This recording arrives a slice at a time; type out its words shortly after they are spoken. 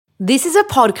This is a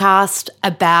podcast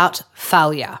about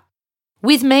failure.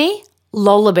 With me,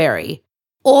 Lola Berry,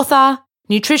 author,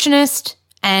 nutritionist,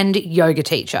 and yoga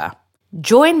teacher.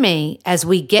 Join me as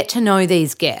we get to know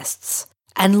these guests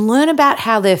and learn about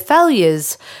how their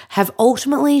failures have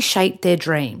ultimately shaped their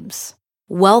dreams.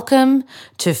 Welcome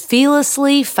to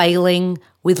Fearlessly Failing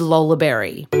with Lola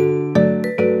Berry.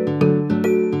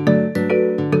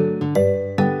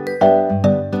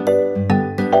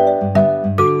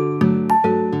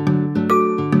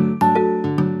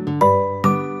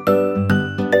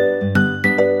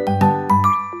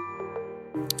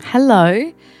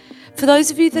 Hello. For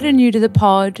those of you that are new to the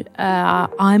pod,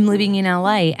 I'm living in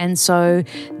LA, and so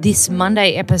this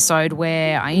Monday episode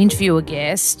where I interview a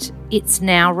guest, it's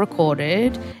now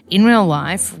recorded in real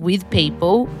life with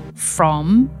people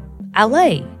from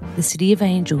LA, the City of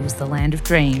Angels, the land of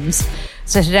dreams.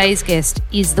 So today's guest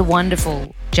is the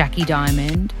wonderful Jackie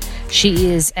Diamond. She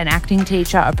is an acting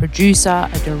teacher, a producer,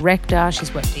 a director.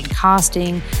 She's worked in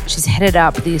casting. She's headed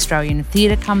up the Australian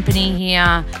Theatre Company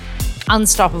here.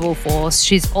 Unstoppable force.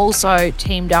 She's also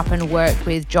teamed up and worked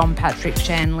with John Patrick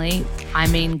Shanley.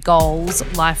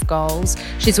 Goals, life goals.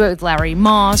 She's worked with Larry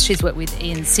Moss. She's worked with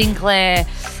Ian Sinclair.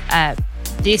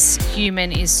 This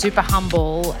human is super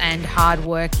humble and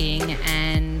hardworking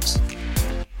and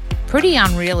pretty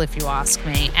unreal, if you ask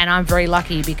me. And I'm very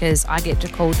lucky because I get to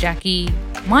call Jackie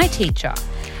my teacher.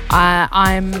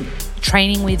 I'm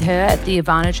training with her at the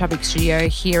Ivana Chubbuck Studio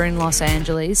here in Los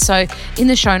Angeles. So in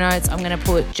the show notes, I'm going to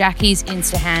put Jackie's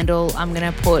Insta handle. I'm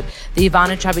going to put the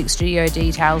Ivana Chubbuck Studio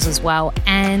details as well.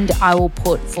 And I will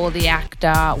put for the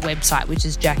actor website, which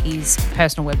is Jackie's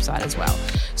personal website as well.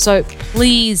 So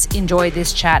please enjoy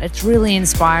this chat. It's really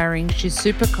inspiring. She's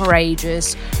super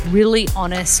courageous, really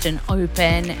honest and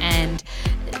open, and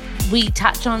we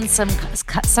touch on some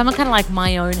kind of like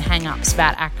my own hang-ups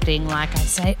about acting. Like I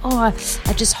say, I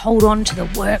just hold on to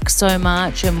the work so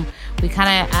much, and we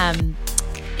kind of,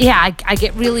 I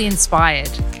get really inspired.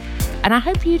 And I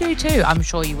hope you do too. I'm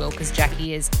sure you will, because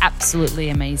Jackie is absolutely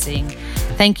amazing.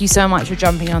 Thank you so much for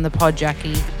jumping on the pod,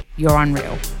 Jackie. You're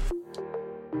unreal.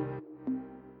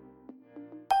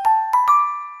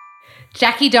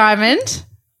 Jackie Diamond.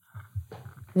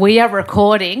 We are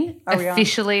recording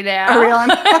officially now. Are we on?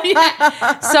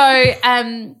 Yeah.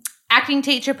 So, acting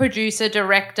teacher, producer,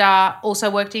 director, also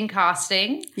worked in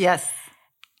casting. Yes.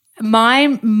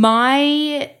 My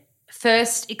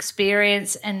first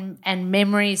experience and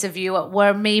memories of you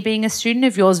were me being a student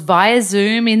of yours via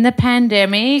Zoom in the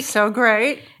pandemic. So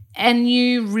great. And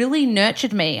you really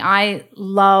nurtured me. I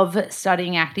love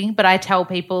studying acting, but I tell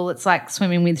people it's like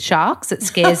swimming with sharks. It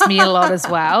scares me a lot as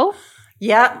well.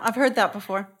 Yeah, I've heard that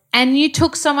before. And you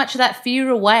took so much of that fear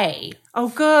away. Oh,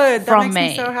 good. That makes me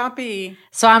me so happy.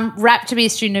 So I'm rapt to be a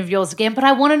student of yours again. But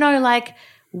I want to know,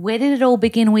 where did it all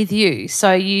begin with you?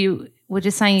 So you were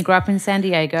just saying you grew up in San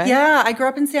Diego. Yeah, I grew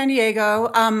up in San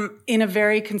Diego in a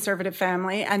very conservative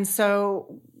family. And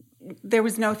so there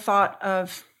was no thought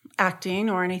of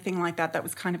acting or anything like that. That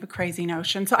was kind of a crazy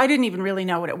notion. So I didn't even really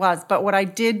know what it was. But what I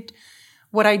did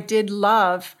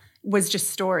love was just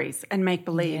stories and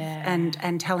make-believe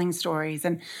and telling stories.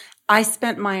 And I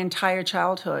spent my entire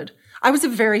childhood. I was a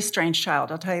very strange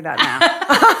child, I'll tell you that now.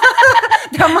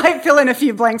 That might fill in a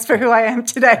few blanks for who I am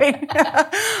today.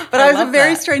 But I was a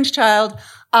very strange child.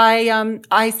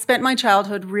 I spent my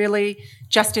childhood really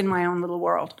just in my own little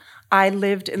world. I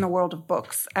lived in the world of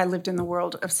books. I lived in the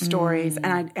world of stories,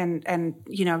 and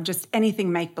just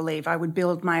anything make believe. I would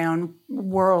build my own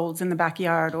worlds in the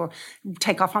backyard, or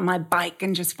take off on my bike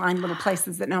and just find little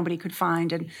places that nobody could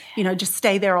find, and just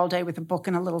stay there all day with a book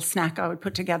and a little snack I would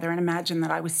put together and imagine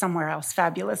that I was somewhere else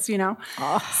fabulous.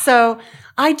 So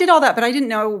I did all that, but I didn't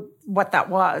know what that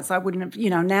was. I wouldn't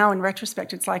have. Now in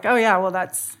retrospect, it's like, oh yeah, well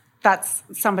that's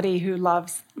somebody who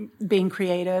loves being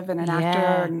creative and an actor,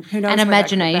 and who knows. And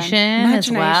imagination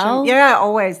as well. Yeah,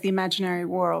 always the imaginary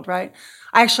world, right?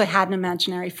 I actually had an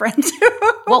imaginary friend.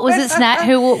 What was it,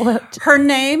 Snat? Her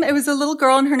name, it was a little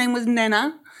girl, and her name was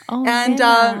Nena. Oh, and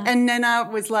Nena. And Nena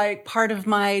was like part of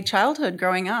my childhood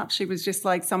growing up. She was just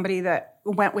like somebody that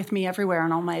went with me everywhere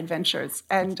on all my adventures.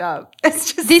 And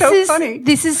it's just so funny.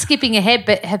 This is skipping ahead,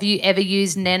 but have you ever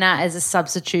used Nena as a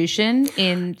substitution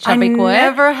in Chubbuck work?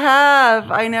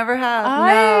 I never have.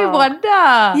 I wonder.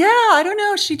 Yeah, I don't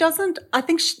know. She doesn't. I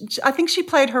think she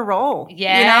played her role.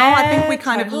 Yeah, I think we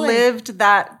kind of lived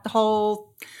that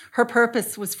whole. Her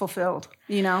purpose was fulfilled.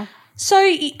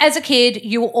 So as a kid,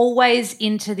 you were always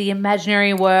into the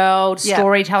imaginary world. Yeah.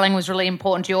 Storytelling was really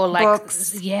important to you.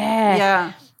 Books. Yeah.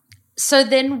 Yeah. So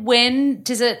then when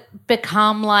does it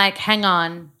become like, hang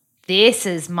on, this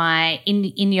is my,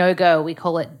 in yoga we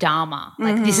call it dharma.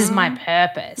 Like this is my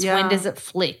purpose. Yeah. When does it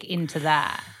flick into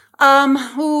that?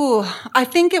 I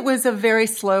think it was a very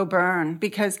slow burn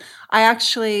because I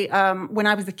actually, when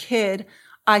I was a kid,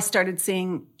 I started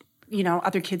seeing,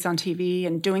 other kids on TV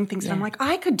and doing things. And I'm like,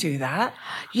 I could do that.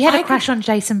 You had a crush on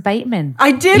Jason Bateman.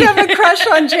 I did have a crush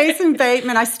on Jason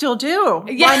Bateman. I still do.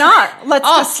 Yeah. Let's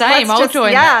just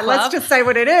say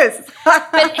what it is.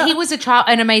 But he was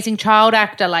an amazing child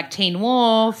actor like Teen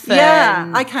Wolf.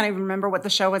 Yeah. I can't even remember what the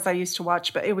show was I used to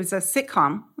watch, but it was a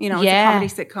sitcom, it's a comedy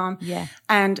sitcom. Yeah.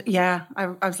 And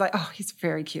I was like, oh, he's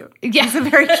very cute. Yeah. He's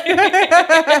very cute.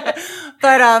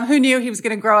 But who knew he was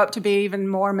going to grow up to be even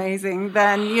more amazing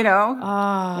than,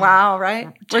 wow,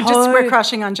 right? We're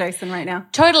crushing on Jason right now.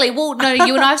 Totally. Well, no,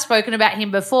 you and I have spoken about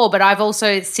him before, but I've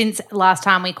also, since last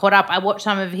time we caught up, I watched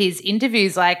some of his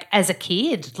interviews like as a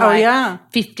kid,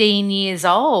 like 15 years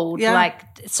old. Yeah. Like,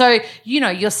 so,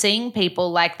 you're seeing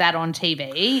people like that on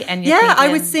TV and you're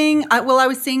I thinking,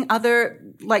 was seeing other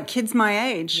like kids my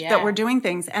age that were doing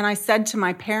things. And I said to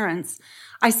my parents,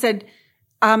 I said,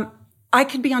 I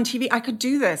could be on TV. I could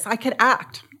do this. I could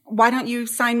act. Why don't you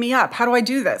sign me up? How do I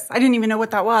do this? I didn't even know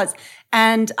what that was.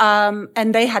 And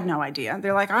they had no idea.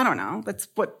 They're like, I don't know.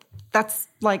 That's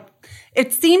like,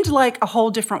 it seemed like a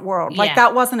whole different world. Like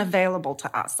that wasn't available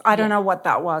to us. I don't know what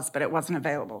that was, but it wasn't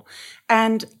available.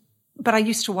 But I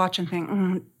used to watch and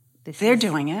think, they're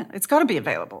doing it. It's got to be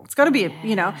available. It's got to be,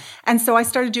 And so I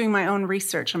started doing my own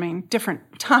research. I mean,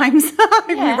 different times.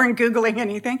 We weren't Googling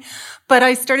anything. But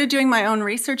I started doing my own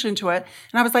research into it.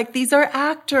 And I was like, these are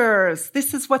actors.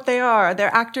 This is what they are.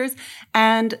 They're actors.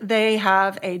 And they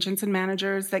have agents and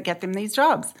managers that get them these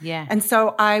jobs. Yeah. And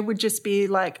so I would just be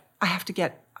like,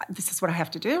 this is what I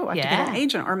have to do. I have to get an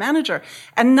agent or a manager.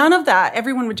 And none of that,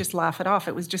 everyone would just laugh it off.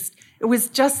 It was just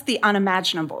the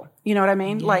unimaginable. You know what I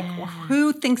mean? Yeah. Like,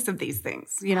 who thinks of these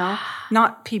things,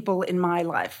 Not people in my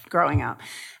life growing up.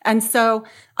 And so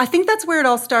I think that's where it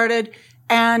all started.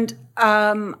 And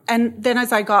then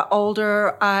as I got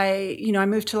older, I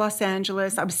moved to Los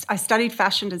Angeles. I studied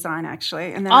fashion design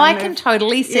actually. And then I can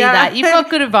totally see that. You've got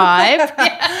good a vibe.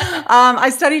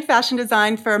 I studied fashion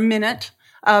design for a minute.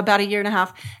 About a year and a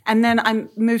half. And then I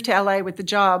moved to LA with the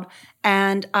job,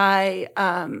 and I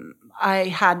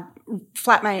had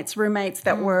flatmates, roommates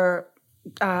that were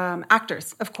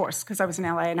actors, of course, because I was in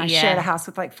LA and I shared a house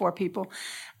with like 4 people.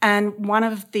 And one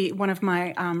of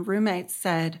my roommates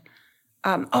said,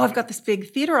 I've got this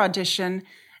big theater audition.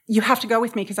 You have to go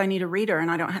with me because I need a reader, and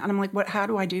and I'm like, what? How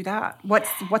do I do that?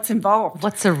 What's involved?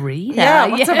 What's a reader? Yeah,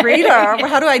 what's a reader?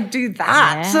 How do I do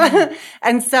that? Yeah.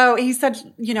 And so he said,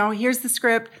 here's the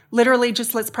script. Literally,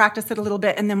 just let's practice it a little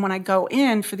bit, and then when I go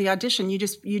in for the audition, you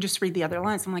just read the other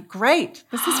lines. I'm like, great,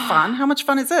 this is fun. How much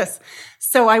fun is this?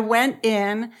 So I went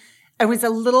in. It was a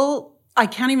little. I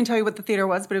can't even tell you what the theater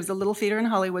was, but it was a little theater in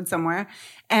Hollywood somewhere,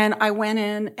 and I went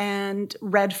in and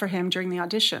read for him during the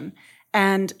audition,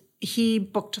 and he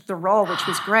booked the role, which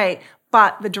was great,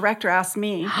 but the director offered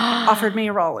me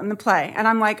a role in the play. And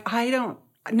I'm like,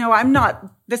 I'm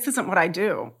not, this isn't what I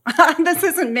do. This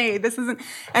isn't me.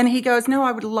 And he goes, no,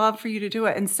 I would love for you to do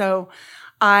it. And so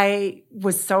I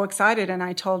was so excited. And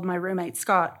I told my roommate,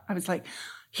 Scott, I was like,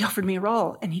 he offered me a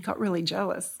role, and he got really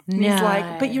jealous. And he's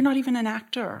like, but you're not even an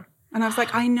actor. And I was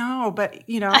like, I know, but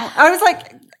I was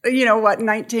like,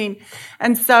 19.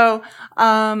 And so,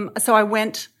 I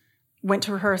went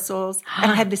to rehearsals,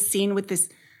 and I had this scene with this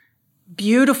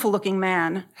beautiful looking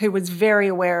man who was very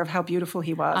aware of how beautiful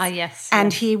he was. Yes.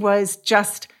 And he was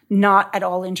just not at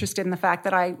all interested in the fact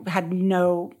that I had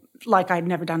I'd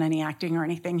never done any acting or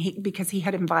anything, because he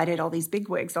had invited all these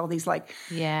bigwigs, all these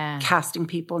casting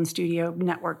people and studio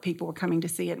network people were coming to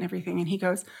see it and everything. And he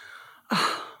goes,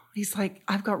 he's like,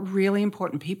 I've got really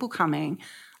important people coming.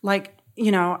 Like,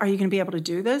 are you going to be able to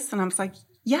do this? And I was like,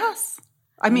 yes.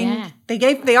 I mean,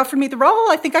 they offered me the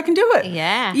role. I think I can do it.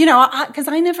 Yeah. Because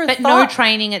I never thought. But no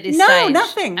training at this stage. No,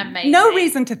 nothing. Amazing. No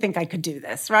reason to think I could do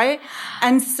this, right?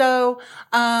 And so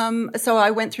I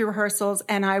went through rehearsals,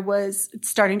 and I was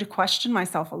starting to question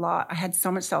myself a lot. I had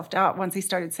so much self-doubt once he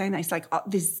started saying that. He's like,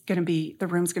 the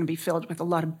room's going to be filled with a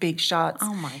lot of big shots.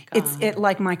 Oh my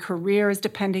God. My career is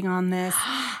depending on this.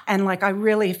 And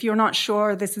if you're not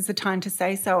sure, this is the time to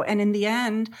say so. And in the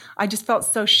end, I just felt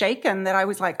so shaken that I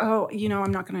was like,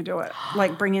 I'm not going to do it.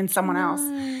 Like, bring in someone else.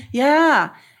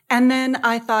 Yeah. And then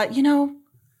I thought,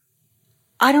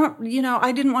 I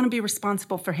didn't want to be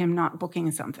responsible for him not booking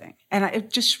something. And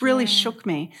it just really shook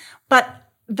me. But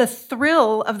the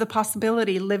thrill of the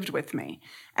possibility lived with me.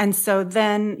 And so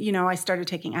then, I started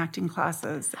taking acting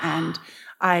classes, and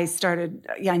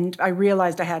and I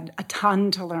realized I had a ton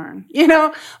to learn,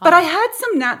 but I had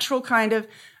some natural kind of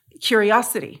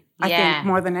curiosity, I think,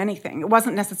 more than anything. It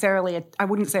wasn't necessarily, I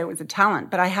wouldn't say it was a talent,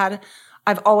 but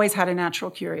I've always had a natural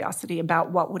curiosity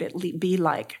about what would it be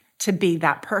like to be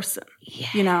that person,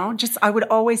 I would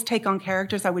always take on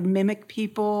characters. I would mimic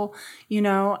people,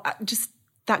 just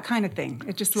that kind of thing.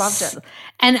 I just loved it.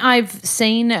 And I've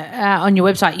seen on your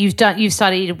website you've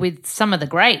studied with some of the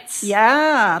greats.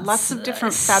 Yeah, lots of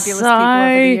different fabulous people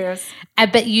over the years.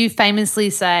 But you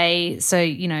famously say,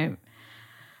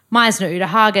 Meisner, Uta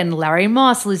Hagen, Larry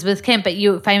Moss, Elizabeth Kemp, but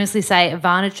you famously say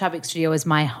Ivana Chubbuck Studio is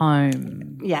my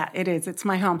home. Yeah, it is. It's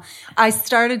my home. I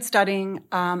started studying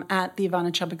at the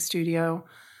Ivana Chubbuck Studio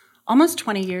almost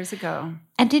 20 years ago.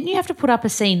 And didn't you have to put up a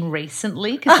scene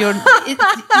recently? Because you're.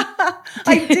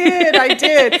 I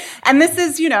did. And this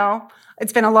is,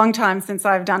 it's been a long time since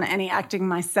I've done any acting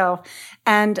myself.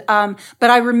 And, but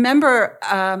I remember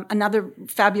another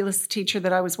fabulous teacher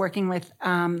that I was working with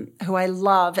who I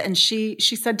love. And she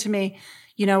said to me,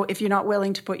 if you're not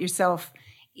willing to put yourself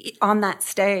on that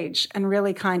stage and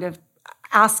really kind of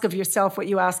ask of yourself what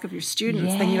you ask of your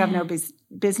students, then you have no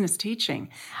business teaching.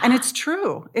 And it's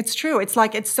true. It's true. It's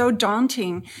like, it's so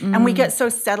daunting. And we get so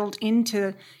settled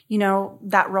into,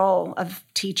 that role of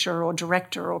teacher or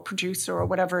director or producer or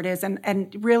whatever it is.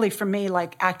 And really for me,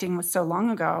 like, acting was so long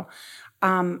ago.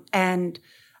 And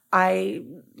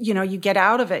you get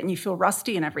out of it and you feel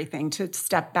rusty and everything to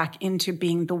step back into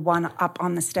being the one up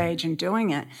on the stage and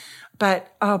doing it.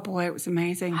 But, oh boy, it was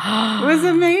amazing. It was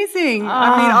amazing.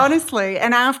 I mean, honestly.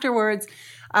 And afterwards,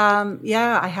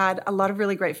 I had a lot of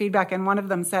really great feedback. And one of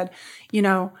them said,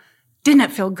 didn't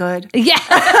it feel good? Yeah.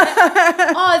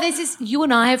 You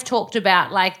and I have talked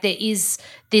about, like, there is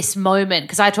this moment,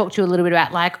 because I talked to you a little bit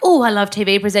about, like, I love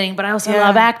TV presenting, but I also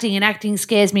love acting, and acting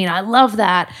scares me, and I love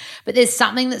that. But there's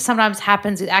something that sometimes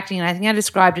happens with acting, and I think I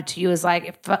described it to you as, like,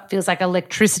 it feels like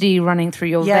electricity running through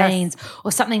your veins,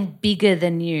 or something bigger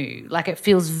than you. Like, it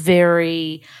feels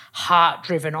very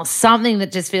heart-driven, or something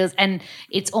that just feels, and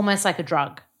it's almost like a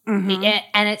drug. Mm-hmm.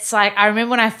 And it's like, I remember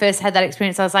when I first had that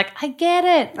experience, I was like, I get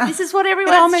it. This is what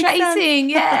everyone's chasing.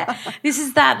 Yeah. This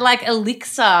is that, like,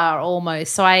 elixir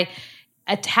almost. So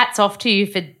hats off to you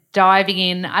for diving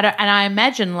in. And I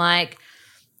imagine, like,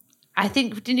 I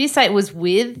think, didn't you say it was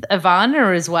with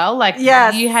Ivana as well? Like,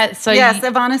 yes. Yes,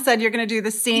 Ivana said you're going to do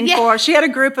the scene for, she had a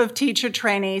group of teacher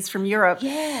trainees from Europe.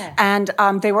 Yeah. And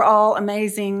they were all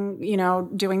amazing,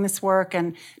 doing this work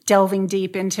and delving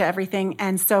deep into everything.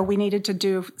 And so we needed to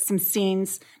do some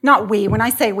scenes. When I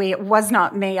say we, it was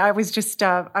not me. I was just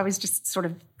sort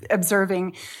of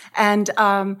observing. And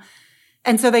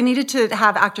so they needed to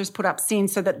have actors put up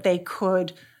scenes so that they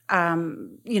could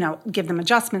give them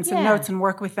adjustments and notes and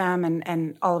work with them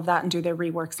and all of that and do their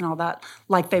reworks and all that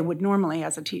like they would normally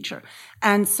as a teacher.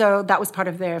 And so that was part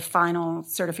of their final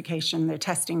certification, their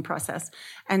testing process.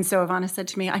 And so Ivana said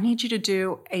to me, I need you to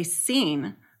do a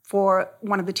scene for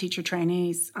one of the teacher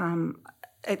trainees.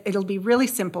 It'll be really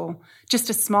simple, just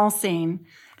a small scene,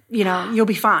 you'll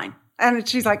be fine. And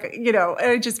she's like,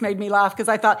 it just made me laugh because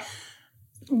I thought,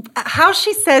 how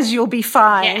she says you'll be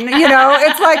fine,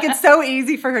 it's like, it's so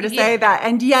easy for her to say that.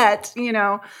 And yet,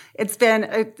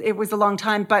 it was a long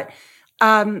time, but,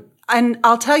 and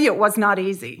I'll tell you, it was not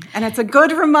easy. And it's a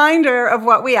good reminder of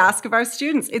what we ask of our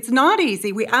students. It's not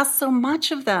easy. We ask so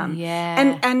much of them.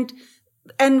 Yeah.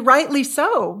 And rightly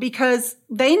so, because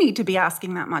they need to be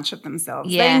asking that much of themselves.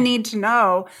 Yeah. They need to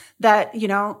know that,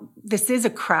 this is a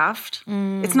craft.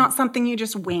 It's not something you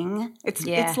just wing.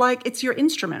 It's like, it's your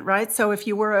instrument, right? So if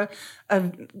you were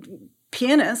a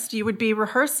pianist, you would be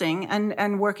rehearsing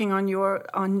and working on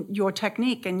your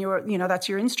technique and that's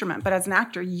your instrument. But as an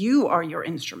actor, you are your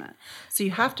instrument. So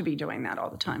you have to be doing that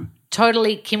all the time.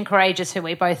 Totally. Kim Courageous, who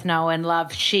we both know and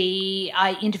love,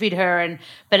 I interviewed her,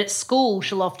 but at school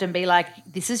she'll often be like,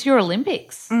 this is your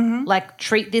Olympics. Mm-hmm. Like,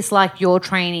 treat this like you're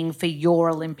training for your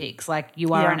Olympics, like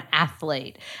you are an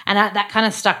athlete. And that kind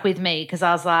of stuck with me because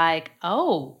I was like,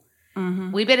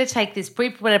 we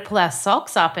better pull our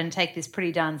socks up and take this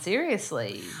pretty darn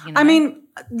seriously. I mean,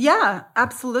 yeah,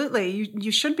 absolutely.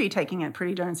 You should be taking it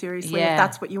pretty darn seriously if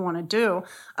that's what you want to do.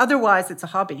 Otherwise, it's a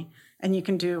hobby and you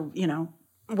can do,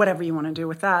 whatever you want to do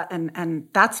with that. And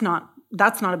that's not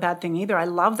a bad thing either. I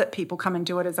love that people come and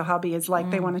do it as a hobby. It's like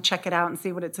they want to check it out and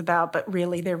see what it's about, but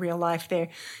really their real life, they're,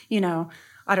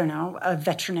 I don't know, a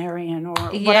veterinarian or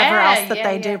whatever else that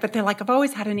they do. But they're like, I've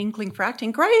always had an inkling for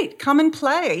acting. Great. Come and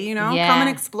play, come and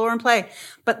explore and play.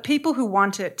 But people who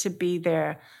want it to be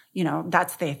their,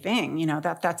 that's their thing,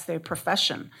 that's their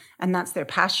profession and that's their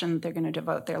passion they're going to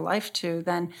devote their life to,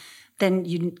 then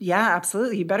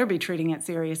absolutely, you better be treating it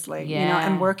seriously,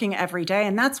 and working every day.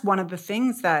 And that's one of the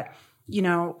things that,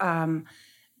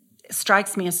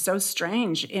 strikes me as so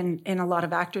strange in a lot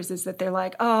of actors, is that they're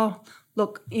like, oh,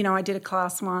 look, I did a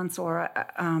class once, or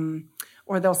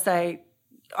they'll say,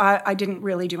 I didn't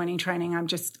really do any training. I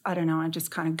just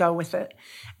kind of go with it.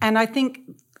 And I think,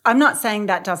 I'm not saying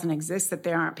that doesn't exist, that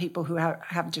there aren't people who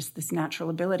have just this natural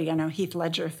ability. I know Heath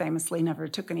Ledger famously never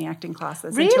took any acting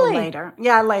classes until later.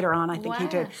 Yeah, later on, I think he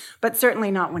did. But certainly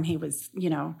not when he was,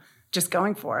 just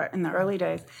going for it in the early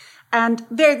days. And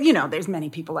there's many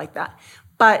people like that.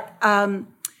 But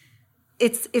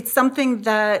it's something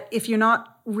that if you're not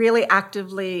really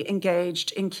actively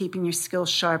engaged in keeping your skills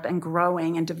sharp and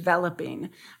growing and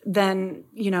developing, then,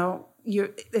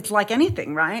 it's like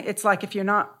anything, right? It's like if you're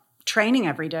not training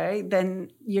every day,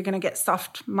 then you're going to get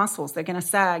soft muscles. They're going to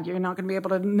sag. You're not going to be able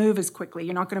to move as quickly.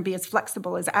 You're not going to be as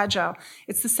flexible, as agile.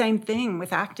 It's the same thing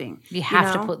with acting. You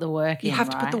have to put the work in, You have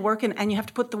to put the work in, and you have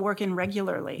to put the work in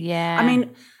regularly. Yeah. I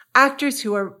mean, actors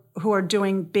who are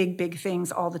doing big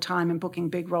things all the time and booking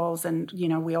big roles, and,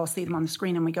 we all see them on the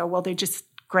screen and we go, well, they're just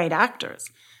great actors.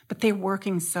 But they're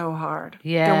working so hard.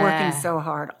 Yeah. They're working so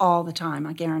hard all the time,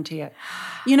 I guarantee it.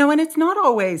 And it's not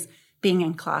always being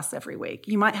in class every week.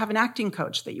 You might have an acting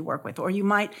coach that you work with, or you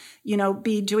might,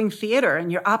 be doing theater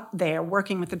and you're up there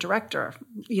working with the director,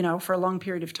 for a long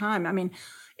period of time. I mean,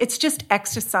 it's just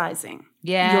exercising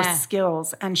your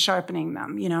skills and sharpening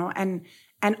them,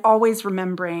 and always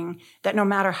remembering that no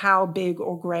matter how big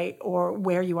or great or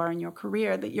where you are in your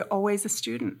career, that you're always a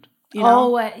student.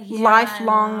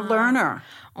 Lifelong learner.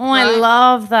 Oh, right? I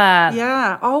love that.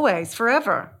 Yeah, always,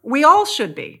 forever. We all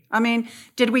should be. I mean,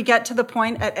 did we get to the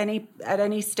point at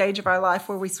any stage of our life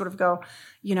where we sort of go,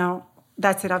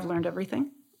 that's it, I've learned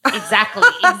everything? Exactly.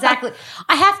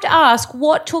 I have to ask,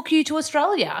 what took you to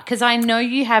Australia? Because I know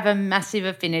you have a massive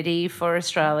affinity for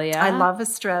Australia. I love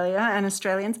Australia and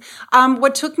Australians.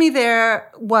 What took me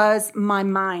there was my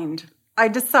mind. I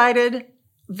decided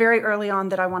very early on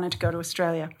that I wanted to go to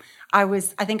Australia. I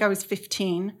think I was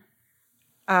 15.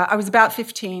 I was about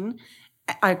 15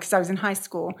 because I was in high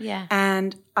school. Yeah.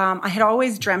 And I had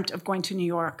always dreamt of going to New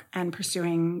York and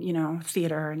pursuing,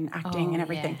 theater and acting and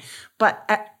everything. Yeah. But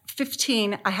at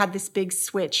 15, I had this big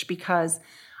switch because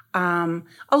a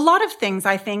lot of things,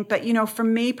 I think, but, for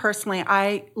me personally,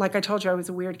 like I told you, I was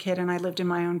a weird kid and I lived in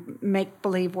my own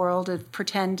make-believe world of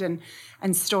pretend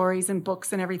and stories and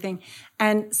books and everything.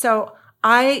 And so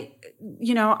I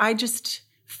just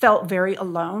felt very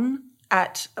alone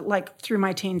through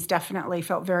my teens, definitely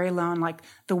felt very alone, like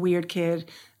the weird kid.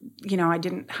 I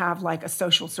didn't have like a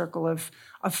social circle of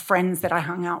friends that I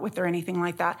hung out with or anything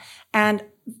like that. And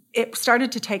it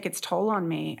started to take its toll on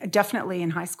me, definitely in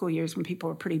high school years when people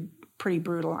were pretty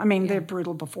brutal. I mean, they're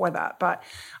brutal before that, but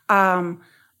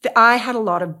I had a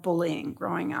lot of bullying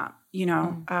growing up,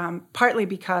 partly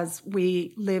because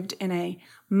we lived in a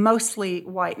mostly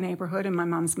white neighborhood and my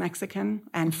mom's Mexican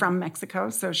and from Mexico.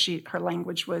 So her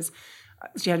language was,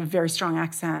 she had a very strong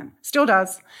accent, still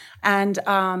does. And,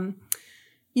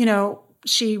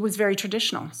 she was very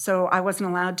traditional. So I wasn't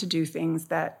allowed to do things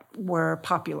that were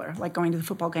popular, like going to the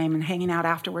football game and hanging out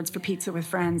afterwards for pizza with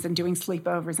friends and doing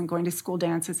sleepovers and going to school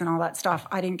dances and all that stuff.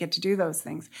 I didn't get to do those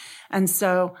things. And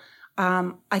so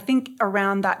I think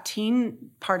around that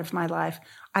teen part of my life,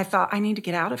 I thought, I need to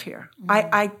get out of here.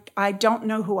 Mm-hmm. I don't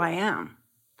know who I am.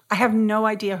 I have no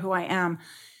idea who I am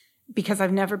because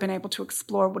I've never been able to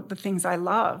explore what the things I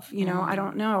love. I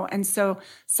don't know. And so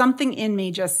something in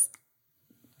me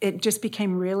it just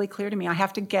became really clear to me. I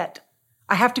have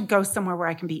to go somewhere where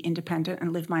I can be independent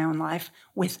and live my own life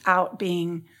without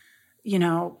being,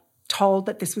 told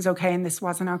that this was okay and this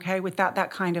wasn't okay, without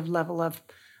that kind of level of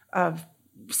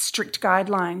strict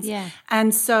guidelines. Yeah.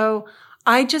 And so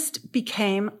I just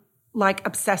became like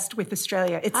obsessed with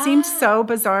Australia. It seemed so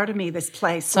bizarre to me, this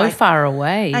place. So far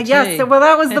away. Yes. So, well,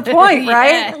 that was the point,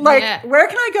 right? Where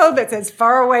can I go that's as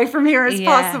far away from here as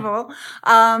possible?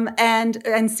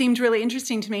 And seemed really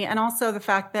interesting to me. And also the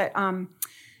fact that,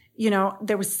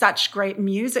 there was such great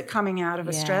music coming out of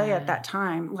Australia at that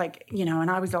time, and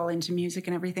I was all into music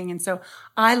and everything. And so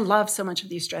I loved so much of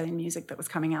the Australian music that was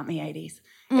coming out in the 80s.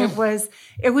 It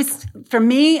was for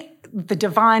me, the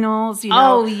Divinyls,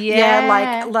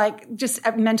 like just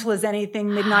Mental as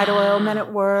Anything, Midnight Oil, Men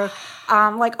at Work,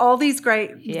 like all these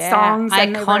great songs,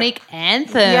 iconic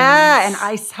anthems, and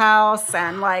Ice House,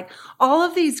 and like all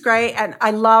of these great. And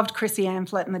I loved Chrissy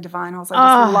Amphlett and the Divinyls.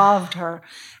 I just loved her.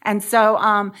 And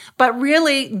so, but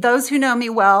really, those who know me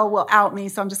well will out me.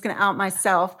 So I'm just going to out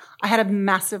myself. I had a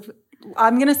massive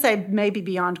I'm going to say maybe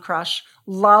beyond crush,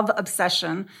 love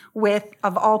obsession with,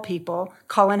 of all people,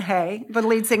 Colin Hay, the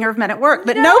lead singer of Men at Work,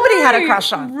 that nobody had a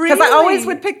crush on. Because I always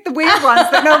would pick the weird ones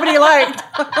that nobody liked.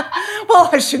 Well,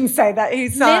 I shouldn't say that.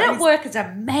 Men at Work is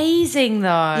amazing, though.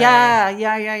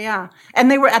 Yeah. And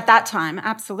they were at that time,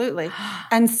 absolutely.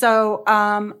 And so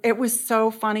it was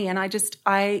so funny. And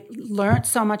I learned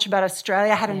so much about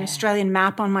Australia. I had an Australian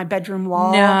map on my bedroom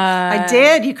wall. No. I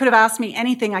did. You could have asked me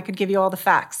anything. I could give you all the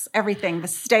facts, everything, the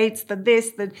states,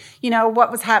 what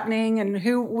was happening and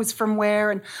who was from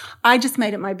where. And I just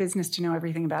made it my business to know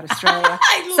everything about Australia.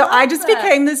 I just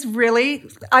became this really,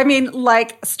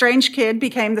 strange kid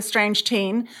became the strange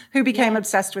teen who became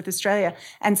obsessed with Australia.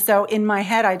 And so in my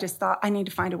head, I just thought, I need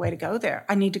to find a way to go there.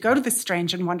 I need to go to this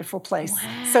strange and wonderful place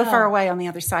so far away on the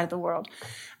other side of the world.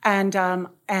 And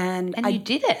you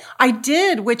did it. I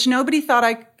did, which nobody thought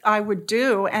I would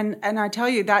do. And I tell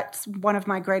you, that's one of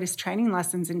my greatest training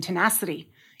lessons in tenacity,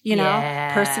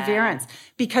 perseverance,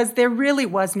 because there really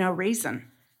was no reason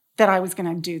that I was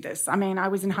going to do this. I mean, I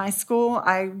was in high school.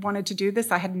 I wanted to do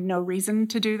this. I had no reason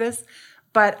to do this,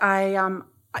 but I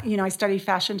studied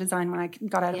fashion design when I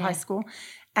got out of high school.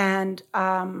 And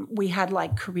we had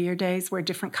career days where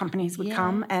different companies would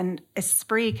come, and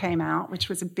Esprit came out, which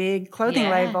was a big clothing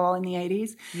label in the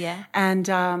 80s. Yeah.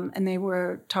 And they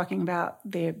were talking about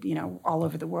all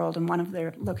over the world, and one of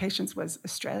their locations was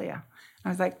Australia. I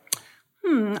was like,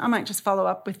 I might just follow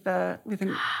up with a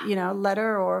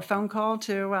letter or a phone call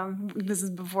to this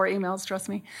is before emails, trust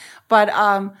me. But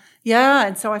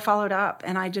and so I followed up,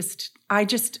 and I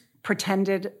just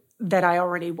pretended that I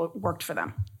already worked for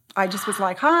them. I just was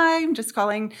like, hi, I'm just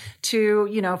calling to,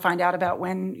 find out about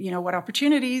when, what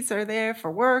opportunities are there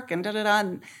for work and da-da-da.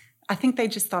 And I think they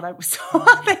just thought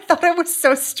they thought it was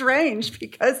so strange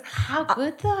because. How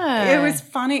good though. It was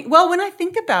funny. Well, when I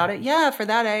think about it, for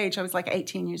that age, I was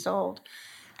 18 years old.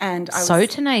 And I was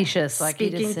tenacious, like you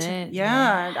just said.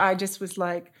 I just was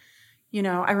like,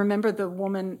 I remember the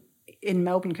woman in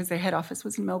Melbourne, because their head office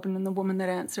was in Melbourne, and the woman that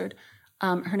answered,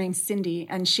 her name's Cindy,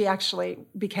 and she actually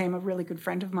became a really good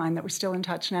friend of mine that we're still in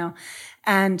touch now.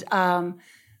 And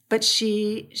but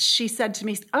she said to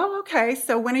me, oh, okay,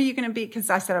 so when are you going to be, because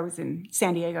I said I was in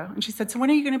San Diego, and she said, so when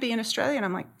are you going to be in Australia? And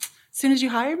I'm like, as soon as you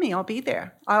hire me, I'll be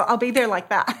there. I'll be there like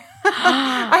that.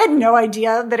 I had no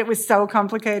idea that it was so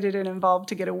complicated and involved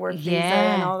to get a work visa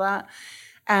and all that.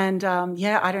 And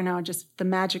I don't know, just the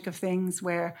magic of things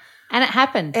where. And it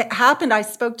happened. It happened. I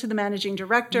spoke to the managing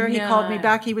director. He called me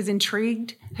back. He was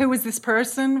intrigued. Who was this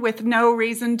person with no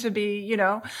reason to be,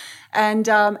 And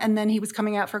then he was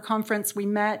coming out for a conference. We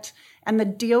met, and the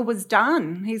deal was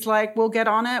done. He's like, we'll get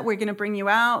on it. We're going to bring you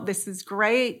out. This is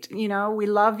great. We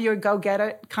love your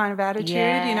go-get-it kind of attitude,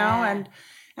 and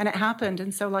it happened.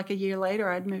 And so a year later,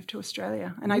 I'd moved to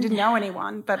Australia. And I didn't know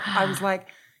anyone, but I was like,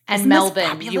 and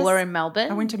Melbourne. You were in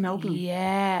Melbourne? I went to Melbourne.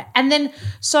 Yeah. And then,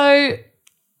 so...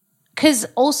 Because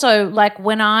also,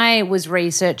 when I was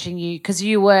researching you, because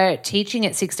you were teaching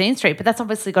at 16th Street, but that's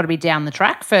obviously got to be down the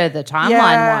track further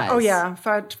timeline-wise. Oh, yeah,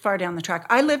 far down the track.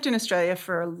 I lived in Australia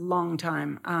for a long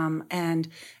time, and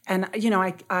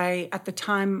I at the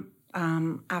time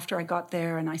after I got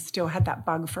there, and I still had that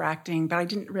bug for acting, but I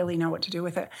didn't really know what to do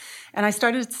with it. And I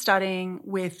started studying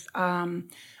with an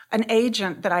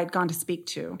agent that I had gone to speak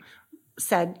to,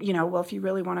 said, well, if you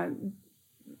really want to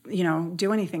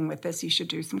do anything with this, you should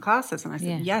do some classes. And I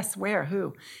said, yes, where,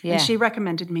 who? Yeah. And she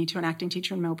recommended me to an acting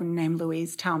teacher in Melbourne named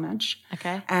Louise Talmadge.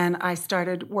 Okay. And I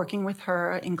started working with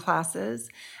her in classes.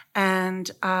 And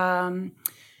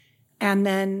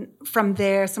then from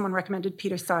there, someone recommended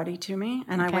Peter Sardi to me,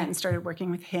 and I went and started working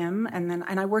with him. And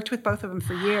I worked with both of them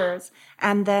for years.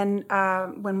 And then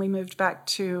when we moved back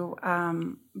to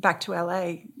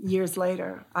LA years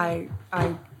later, I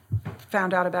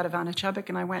found out about Ivana Chubbuck,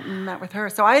 and I went and met with her.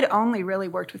 So I had only really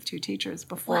worked with two teachers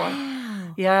before.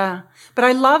 Wow. Yeah. But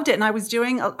I loved it. And I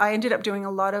ended up doing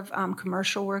a lot of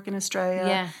commercial work in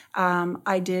Australia. Yeah.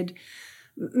 I did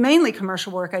mainly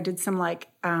commercial work. I did some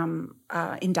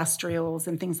industrials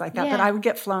and things like that. Yeah. But I would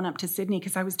get flown up to Sydney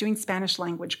because I was doing Spanish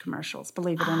language commercials,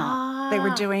 believe it or not. They were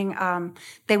doing,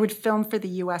 they would film for the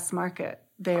U.S. market.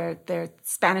 Their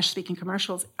Spanish-speaking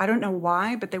commercials. I don't know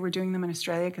why, but they were doing them in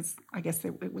Australia because I guess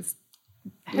it was,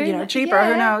 cheaper.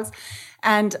 Yeah. Who knows?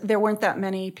 And there weren't that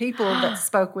many people that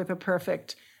spoke with a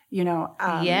perfect, authentic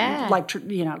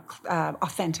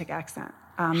accent,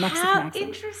 Mexican accent. How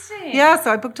interesting! Yeah,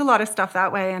 so I booked a lot of stuff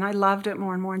that way, and I loved it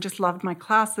more and more, and just loved my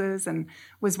classes, and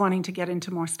was wanting to get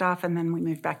into more stuff. And then we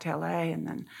moved back to LA, and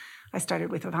then I started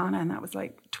with Ivana, and that was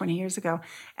 20 years ago.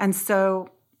 And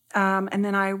so, and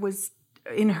then I was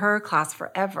in her class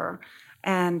forever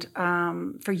and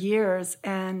for years.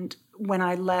 And when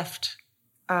I left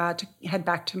to head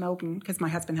back to Melbourne, because my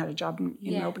husband had a job in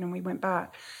Melbourne and we went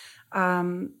back,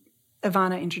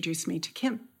 Ivana introduced me to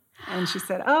Kim. And she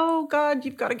said, oh, God,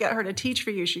 you've got to get her to teach for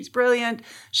you. She's brilliant.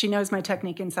 She knows my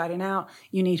technique inside and out.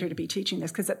 You need her to be teaching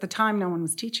this. Because at the time, no one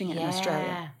was teaching it in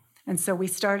Australia. And so we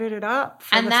started it up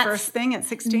for the first thing at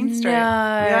 16th Street.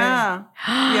 Yeah.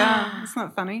 Yeah. It's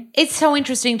not funny. It's so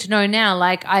interesting to know now.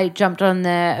 Like, I jumped on the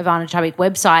Ivana Chubbuck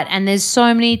website, and there's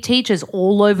so many teachers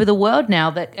all over the world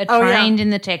now that are trained in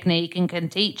the technique and can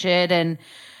teach it. And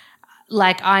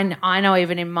like, I know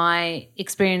even in my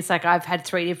experience, like I've had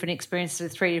 3 different experiences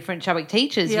with 3 different Chubbuck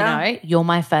teachers, you know. You're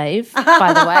my fave,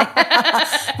 by the way.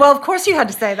 Well, of course you had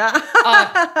to say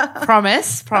that.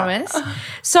 Promise.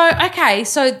 So, okay,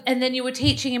 and then you were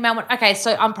teaching in Melbourne. Okay,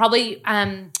 so I'm probably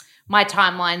my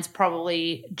timeline's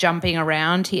probably jumping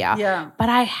around here. Yeah. But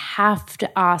I have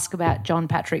to ask about John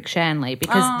Patrick Shanley,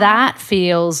 because that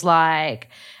feels like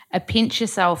a pinch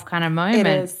yourself kind of moment.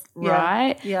 It is.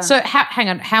 Right? Yeah. So hang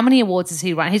on, how many awards has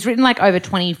he won? He's written like over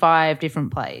 25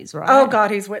 different plays, right? Oh,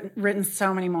 God, he's written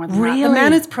so many more than that. The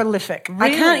man is prolific.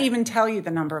 Really? I can't even tell you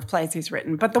the number of plays he's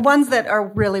written, but the ones that are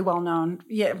really well known,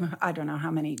 I don't know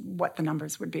what the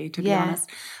numbers would be, to be honest.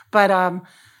 But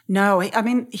no, I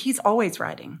mean, he's always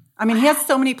writing. I mean, he has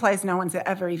so many plays no one's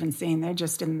ever even seen. They're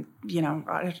just in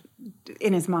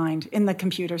his mind, in the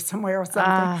computer somewhere or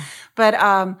something.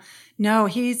 But no,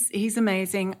 he's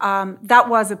amazing. That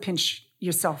was a pinch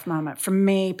yourself moment for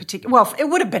me, particularly. Well, it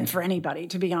would have been for anybody,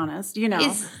 to be honest.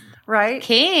 He's right,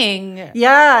 king.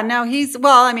 Yeah, no, he's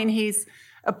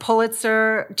a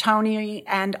Pulitzer, Tony,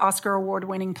 and Oscar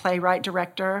award-winning playwright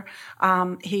director.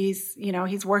 He's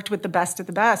worked with the best of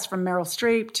the best, from Meryl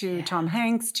Streep to Tom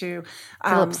Hanks to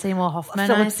Philip Seymour Hoffman.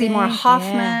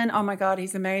 Yeah. Oh my God,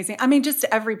 he's amazing. I mean, just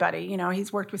everybody.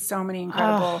 He's worked with so many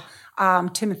incredible.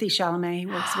 Timothy Chalamet, he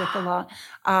works with a lot.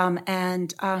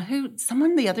 And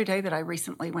someone the other day that I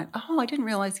recently went, I didn't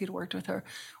realize he'd worked with her,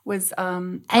 was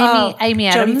Amy Adams.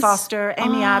 Jodie Foster,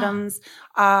 Amy Adams,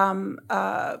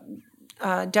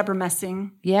 Deborah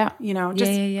Messing. Yeah.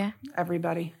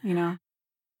 Everybody,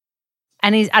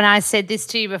 And I said this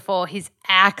to you before, his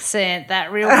accent,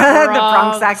 that real the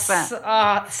Bronx accent.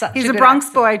 Oh, he's a Bronx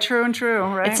boy, true and true,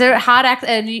 right? It's a hard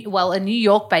accent. A New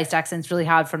York-based accent's really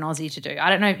hard for an Aussie to do. I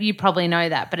don't know if you probably know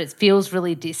that, but it feels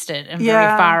really distant and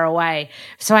very far away.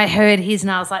 So I heard his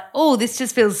and I was like, oh, this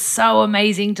just feels so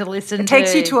amazing to listen to. It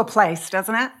takes you to a place,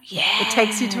 doesn't it? Yeah. It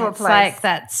takes you to a place. It's like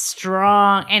that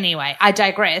strong. Anyway, I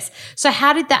digress. So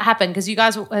how did that happen? Because you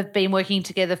guys have been working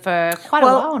together for quite a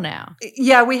while now.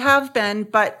 Yeah, we have been.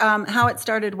 But how it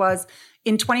started was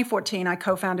in 2014, I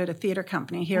co-founded a theater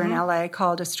company here in LA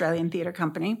called Australian Theater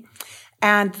Company.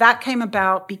 And that came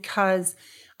about because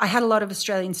I had a lot of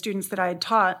Australian students that I had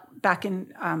taught back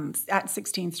in at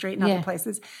 16th Street and other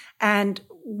places. And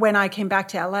when I came back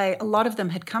to LA, a lot of them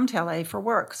had come to LA for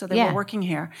work. So they were working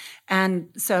here. And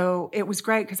so it was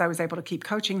great because I was able to keep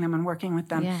coaching them and working with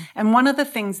them. Yeah. And one of the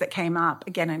things that came up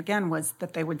again and again was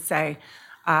that they would say,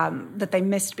 that they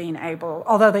missed being able,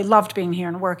 although they loved being here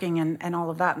and working and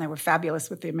all of that, and they were fabulous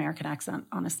with the American accent,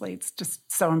 honestly. It's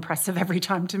just so impressive every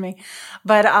time to me.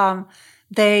 But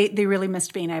they really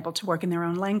missed being able to work in their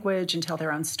own language and tell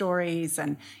their own stories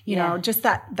and, you know, just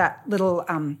that little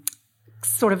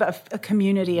sort of a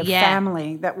community of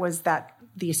family that was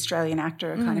the Australian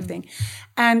actor kind of thing.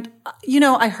 And,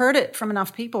 I heard it from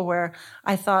enough people where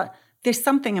I thought, there's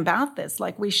something about this,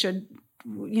 like we should...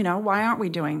 why aren't we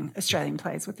doing Australian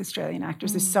plays with Australian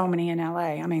actors? There's so many in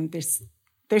LA. I mean, there's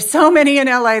so many in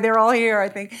LA. They're all here, I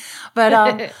think.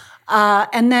 But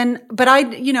but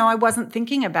I wasn't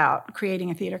thinking about creating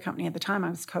a theater company at the time.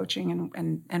 I was coaching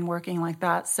and working like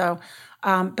that. So,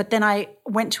 but then I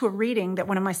went to a reading that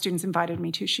one of my students invited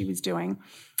me to. She was doing.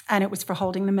 And it was for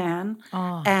Holding the Man.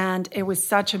 Oh. And it was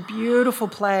such a beautiful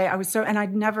play. I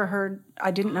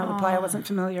didn't know the play. I wasn't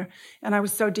familiar. And I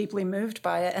was so deeply moved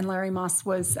by it. And Larry Moss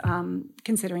was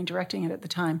considering directing it at the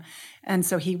time. And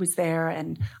so he was there,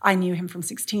 and I knew him from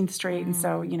 16th Street. And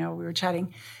so, we were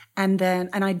chatting. And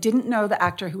I didn't know the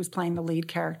actor who was playing the lead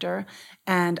character.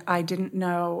 And I didn't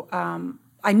know...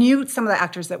 I knew some of the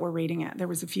actors that were reading it. There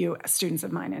was a few students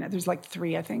of mine in it. There's like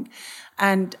 3, I think.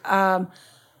 And...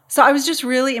 So I was just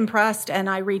really impressed, and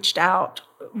I reached out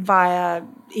via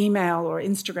email or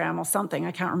Instagram or something.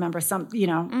 I can't remember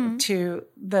to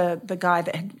the guy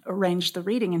that had arranged the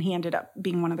reading, and he ended up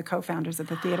being one of the co-founders of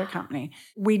the theater company.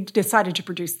 We decided to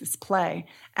produce this play,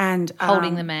 and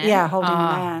Holding the Man. Yeah, Holding the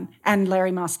Man, and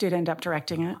Larry Moss did end up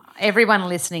directing it. Everyone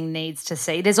listening needs to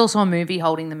see. There's also a movie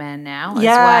Holding the Man now.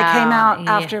 Yeah, as well. it came out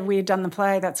after we had done the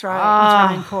play. That's right.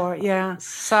 With Ryan Court. Yeah,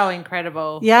 so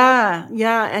incredible. Yeah,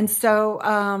 and so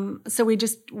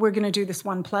we're going to do this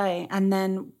one play, and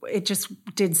then it just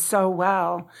did so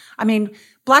well. I mean,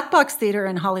 black box theater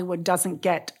in Hollywood doesn't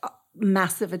get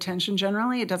massive attention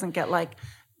generally. It doesn't get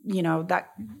that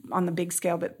on the big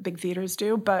scale that big theaters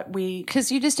do, but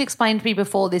because you just explained to me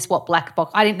before this what black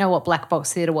box. I didn't know what black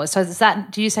box theater was. So is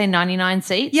that? Do you say 99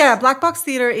 seats? Yeah, black box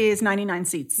theater is 99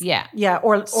 seats. Yeah,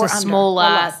 or so under, smaller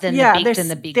or than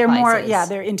the big. They're places. more. Yeah,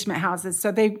 they're intimate houses,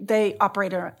 so they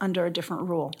operate under a different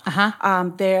rule.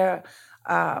 They're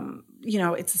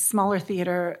it's a smaller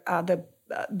theater.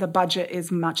 The budget is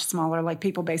much smaller. Like,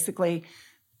 people basically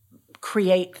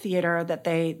create theater that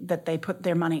they put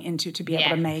their money into to be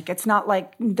able to make. It's not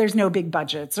like there's no big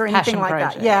budgets or anything like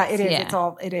projects. that. Yeah, it is.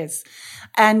 Yeah. It is.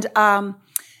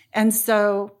 And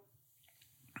so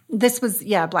this was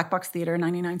black box theater,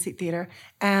 99 seat theater.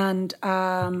 And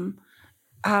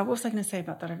what was I going to say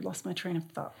about that? I've lost my train of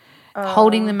thought.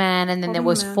 Holding the Man, and then there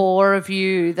was 4 of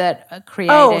you that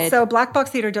created. Oh, so black box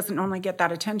theater doesn't normally get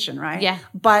that attention, right? Yeah.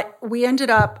 But we ended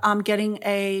up getting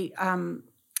a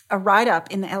write-up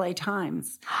in the LA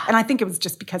Times. And I think it was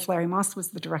just because Larry Moss was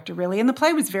the director, really. And the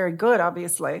play was very good,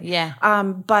 obviously. Yeah.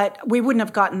 But we wouldn't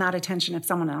have gotten that attention if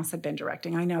someone else had been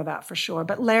directing. I know that for sure.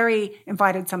 But Larry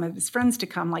invited some of his friends to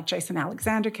come, like Jason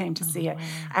Alexander came to see it.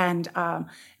 And, I'm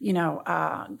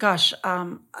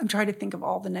trying to think of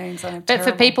all the names. But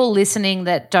for people listening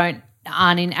that aren't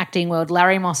in acting world,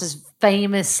 Larry Moss is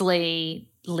famously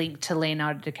linked to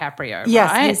Leonardo DiCaprio,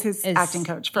 yes, right? He's his acting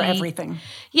coach for everything.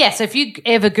 Yeah, so if you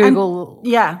ever Google...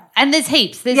 And there's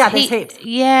heaps. There's heaps.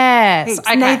 Yes. Heaps.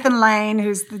 Okay. Nathan Lane,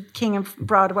 who's the king of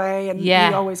Broadway, and he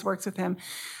always works with him.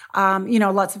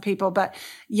 Lots of people. But,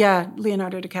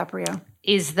 Leonardo DiCaprio.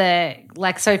 Is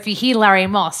so if you hear Larry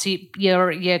Moss,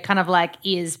 you're kind of like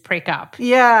ears prick up.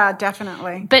 Yeah,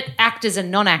 definitely. But actors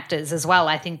and non-actors as well.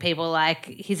 I think people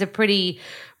he's a pretty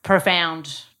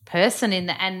profound person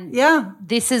and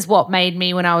this is what made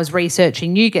me, when I was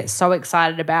researching you, get so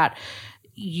excited about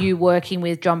you working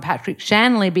with John Patrick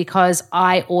Shanley, because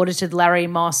I audited Larry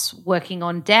Moss working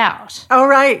on Doubt. Oh,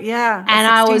 right, yeah. And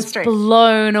I was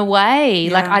blown away.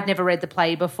 Yeah. Like, I'd never read the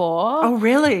play before. Oh,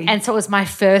 really? And so it was my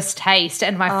first taste,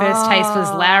 and my first taste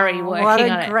was Larry working on it.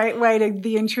 What a great way to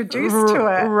be introduced to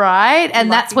it. Right?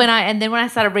 And that's when when I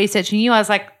started researching you, I was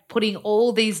like, putting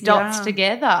all these dots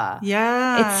together.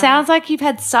 Yeah. It sounds like you've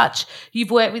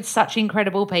worked with such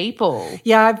incredible people.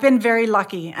 Yeah, I've been very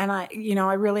lucky, and I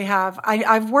really have.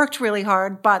 I've worked really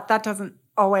hard, but that doesn't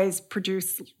always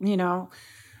produce,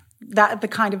 that the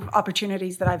kind of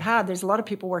opportunities that I've had. There's a lot of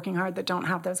people working hard that don't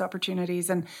have those opportunities,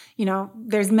 and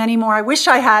there's many more I wish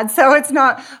I had. So it's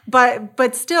not,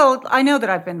 but still, I know that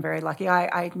I've been very lucky.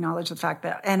 I acknowledge the fact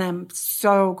that, and I'm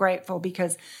so grateful,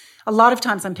 because a lot of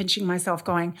times I'm pinching myself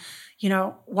going,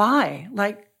 why?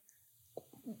 Like,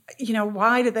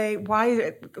 why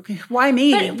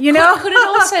me? But could it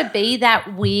also be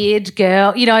that weird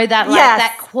girl,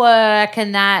 that quirk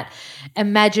and that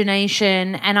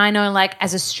imagination? And I know,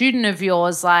 as a student of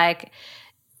yours,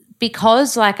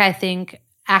 because I think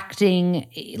acting,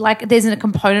 there's a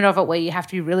component of it where you have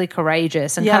to be really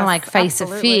courageous and kind of face a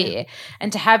fear,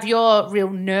 and to have your real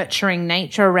nurturing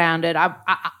nature around it.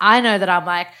 I know that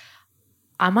I'm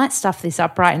I might stuff this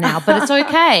up right now, but it's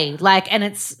okay. And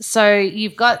it's so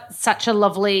you've got such a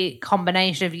lovely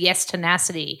combination of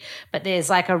tenacity, but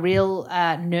there's a real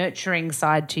nurturing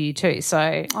side to you too.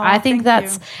 So I think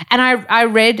that's, and I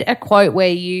read a quote where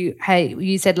you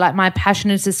said my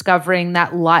passion is discovering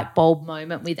that light bulb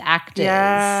moment with actors.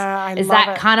 Yeah, is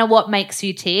that kind of what makes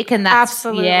you tick? And that's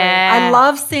absolutely. Yeah. I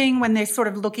love seeing when they're sort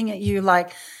of looking at you like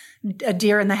a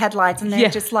deer in the headlights, and they're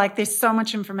just there's so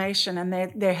much information, and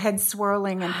their heads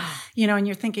swirling, and and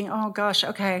you're thinking, oh gosh,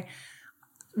 okay,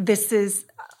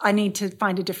 I need to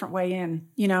find a different way in,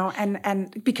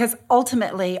 and because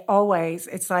ultimately always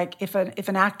it's if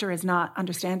an actor is not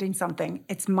understanding something,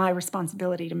 it's my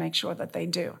responsibility to make sure that they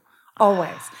do.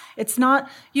 Always. It's not,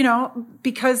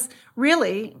 because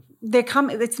really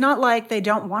it's not like they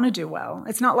don't want to do well.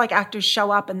 It's not like actors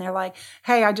show up and they're like,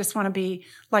 hey, I just want to be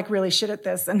really shit at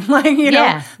this. And they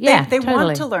totally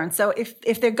want to learn. So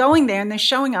if they're going there and they're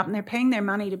showing up and they're paying their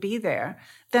money to be there,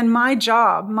 then my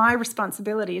job, my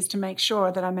responsibility is to make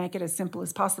sure that I make it as simple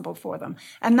as possible for them.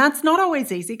 And that's not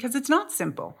always easy because it's not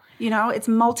simple. It's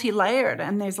multi-layered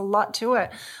and there's a lot to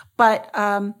it. But,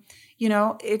 I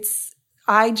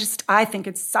think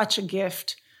it's such a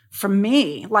gift for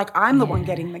me. Like, I'm the one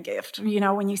getting the gift.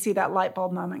 When you see that light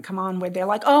bulb moment come on where they're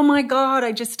like, oh my God,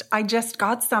 I just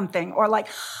got something. Or like,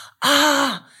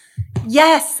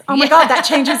 yes. Oh my God, that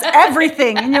changes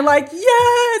everything. And you're like,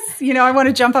 yes. I want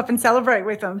to jump up and celebrate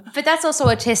with them. But that's also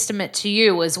a testament to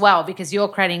you as well, because you're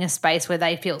creating a space where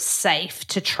they feel safe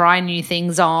to try new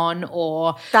things on,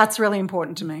 or that's really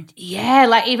important to me. Yeah.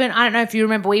 Like, even, I don't know if you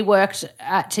remember, we worked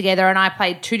together and I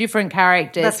played 2 different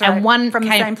characters. That's right. And one from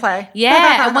the same play.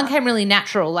 Yeah. And one came really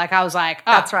natural. Like, I was like,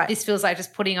 oh, that's right. This feels like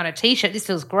just putting on a t-shirt. This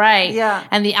feels great. Yeah.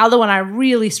 And the other one I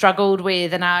really struggled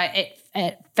with, and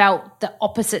it felt the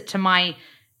opposite to my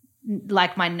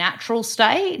natural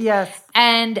state. Yes.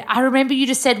 And I remember you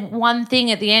just said one thing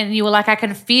at the end, and you were like,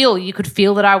 you could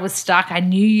feel that I was stuck. I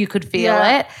knew you could feel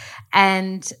it.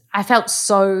 And I felt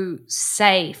so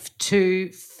safe to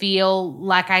feel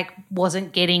like I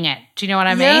wasn't getting it. Do you know what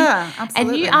I mean? Yeah,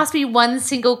 absolutely. And you asked me one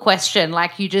single question,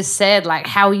 like you just said, like,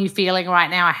 how are you feeling right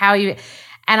now? How are you?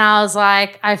 And I was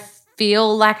like, I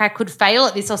feel like I could fail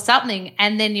at this or something.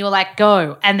 And then you were like,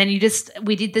 go. And then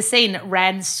we did the scene. It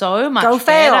ran so much better. Go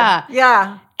fail.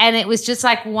 Yeah. And it was just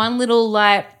like one little,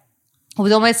 it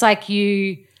was almost like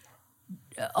you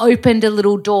opened a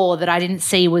little door that I didn't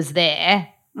see was there.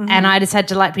 Mm-hmm. And I just had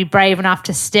to be brave enough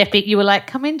to step it. You were like,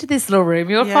 come into this little room.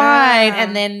 You're fine.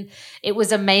 And then it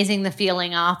was amazing, the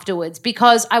feeling afterwards,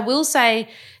 because I will say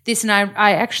this, and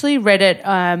I actually read it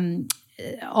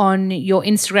on your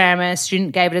Instagram. A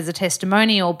student gave it as a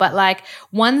testimonial, but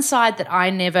one side that I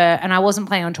never, and I wasn't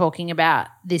planning on talking about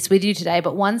this with you today,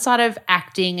 but one side of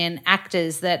acting and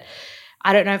actors that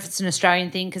I don't know if it's an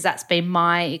Australian thing, because that's been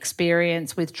my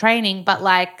experience with training, but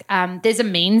there's a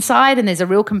mean side and there's a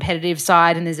real competitive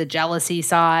side and there's a jealousy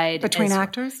side. Between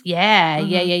actors? Yeah,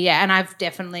 yeah. And I've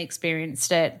definitely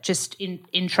experienced it just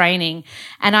in training.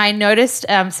 And I noticed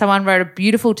someone wrote a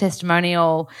beautiful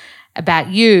testimonial about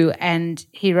you, and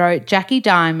he wrote, Jackie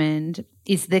Diamond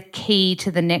is the key to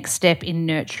the next step in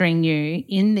nurturing you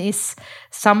in this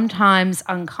sometimes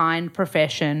unkind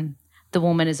profession. The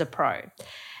woman is a pro.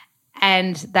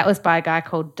 And that was by a guy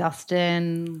called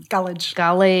Dustin Gullidge.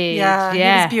 Yeah. He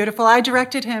was beautiful. I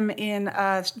directed him in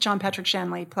a John Patrick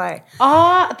Shanley play.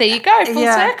 Oh, there you go, full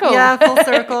circle. Yeah, full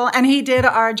circle. And he did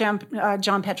our John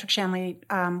Patrick Shanley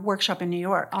workshop in New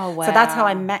York. Oh, wow. So that's how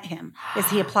I met him, is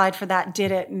he applied for that,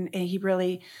 did it, and he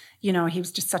really, he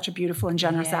was just such a beautiful and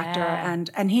generous actor.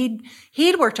 And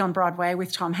he'd worked on Broadway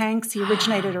with Tom Hanks. He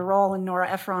originated a role in Nora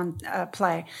Ephron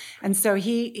play. And so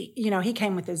he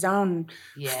came with his own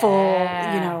full,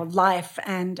 life.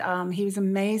 And he was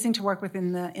amazing to work with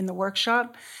in the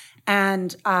workshop.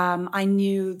 And I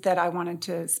knew that I wanted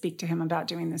to speak to him about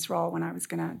doing this role when I was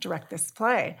going to direct this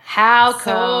play. How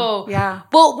cool. Yeah.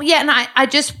 Well, yeah, and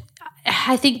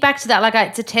I think back to that,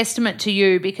 it's a testament to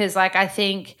you, because I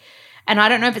think, and I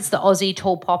don't know if it's the Aussie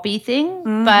tall poppy thing,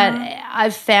 but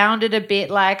I've found it a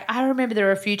bit I remember there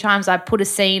were a few times I put a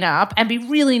scene up and be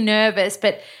really nervous,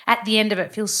 but at the end of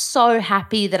it feel so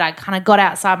happy that I kind of got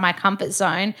outside my comfort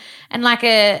zone. And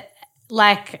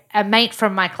a mate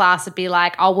from my class would be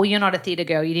like, oh, well, you're not a theatre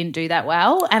girl. You didn't do that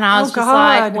well. And I was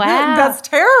like, wow. That's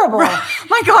terrible.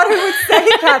 My God, who would say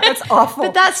that? That's awful.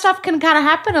 But that stuff can kind of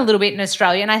happen a little bit in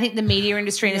Australia. And I think the media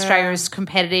industry in Australia is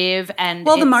competitive. And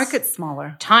the market's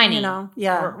smaller. Tiny.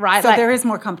 Yeah. Right. So there is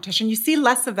more competition. You see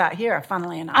less of that here,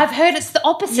 funnily enough. I've heard it's the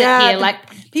opposite here.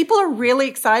 People are really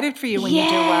excited for you when you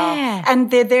do well. And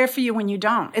they're there for you when you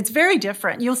don't. It's very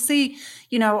different. You'll see,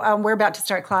 we're about to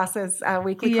start classes,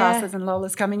 weekly classes, and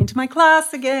Lola's coming into my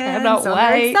class again. I'm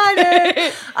very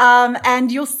excited.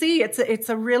 And you'll see it's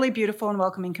a really beautiful and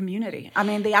welcoming community. I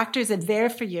mean, the actors are there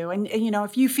for you. And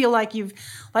if you feel like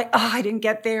I didn't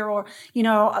get there, or,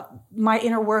 my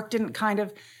inner work didn't kind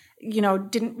of,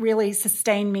 didn't really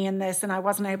sustain me in this, and I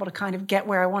wasn't able to kind of get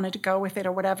where I wanted to go with it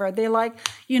or whatever. They're like,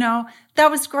 that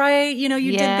was great. You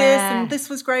did this and this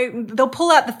was great. And they'll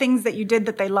pull out the things that you did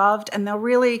that they loved, and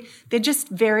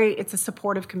it's a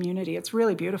supportive community. It's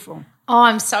really beautiful. Oh,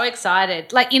 I'm so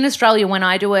excited. In Australia, when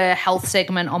I do a health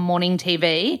segment on morning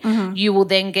TV, you will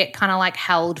then get kind of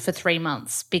held for 3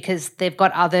 months, because they've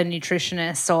got other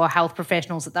nutritionists or health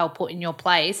professionals that they'll put in your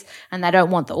place, and they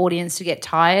don't want the audience to get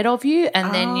tired of you.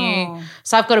 And then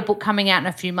so I've got a book coming out in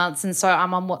a few months, and so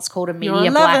I'm on what's called a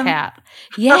media blackout.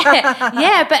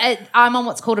 Yeah, but I'm on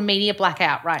what's called a media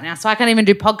blackout right now. So I can't even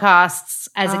do podcasts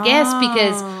as a guest,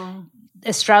 because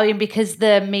Australian, because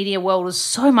the media world is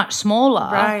so much smaller.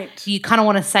 Right. You kind of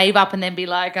want to save up and then be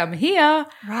like, I'm here.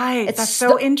 Right. It's That's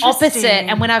so the interesting. opposite.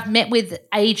 And when I've met with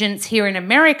agents here in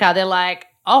America, they're like,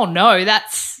 oh, no,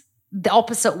 that's the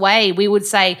opposite way. We would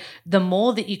say the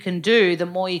more that you can do, the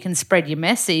more you can spread your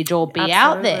message or be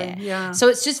out there. Yeah. So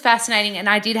it's just fascinating. And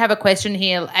I did have a question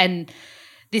here, and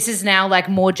this is now like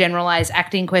more generalized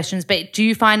acting questions, but do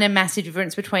you find a massive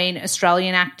difference between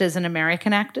Australian actors and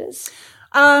American actors?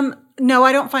 No,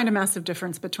 I don't find a massive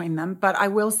difference between them, but I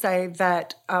will say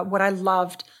that what I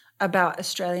loved about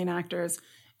Australian actors,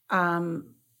 and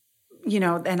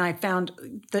I found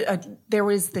there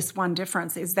was this one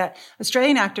difference, is that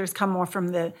Australian actors come more from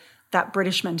that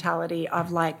British mentality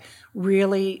of like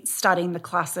really studying the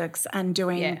classics and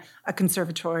doing a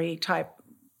conservatory type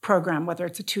program, whether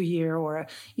it's a 2-year or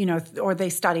or they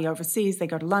study overseas, they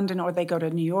go to London or they go to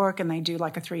New York and they do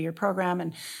like a 3-year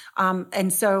program,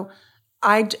 and so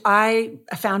I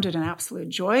found it an absolute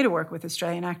joy to work with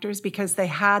Australian actors because they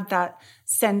had that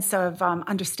sense of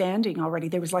understanding already.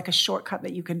 There was like a shortcut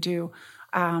that you could do.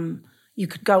 You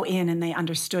could go in and they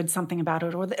understood something about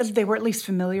it, or they were at least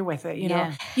familiar with it.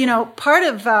 You know, part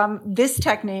of this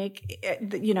technique,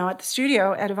 at the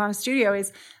studio, at Ivana Studio,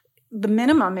 is the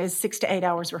minimum is 6 to 8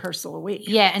 hours rehearsal a week.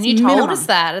 Yeah, and you told us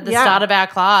that at the start of our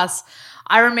class.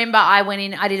 I remember I went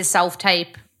in, I did a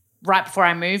self-tape right before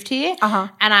I moved here,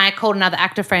 and I called another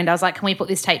actor friend. I was like, can we put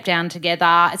this tape down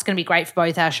together? It's going to be great for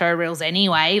both our show reels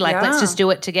anyway. Like, let's just do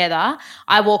it together.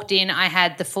 I walked in, I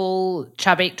had the full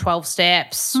Chubbuck 12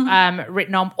 steps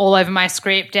written on all over my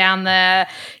script down the,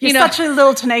 You're such a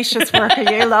little tenacious worker,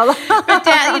 you, Lola. But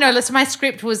down, listen, my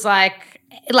script was like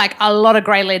a lot of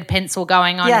grey lead pencil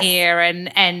going on here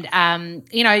and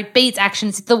beats,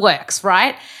 actions, the works,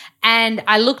 right? And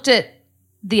I looked at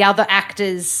the other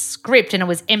actor's script and it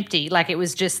was empty. Like it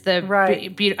was just the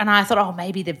beauty. And I thought, oh,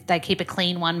 maybe they keep a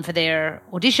clean one for their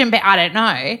audition, but I don't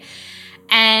know.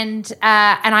 And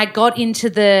I got into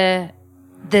the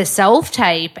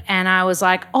self-tape and I was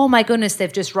like, oh, my goodness,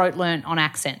 they've just learnt on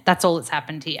accent. That's all that's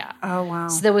happened here. Oh, wow.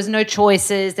 So there was no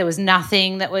choices. There was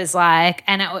nothing that was like –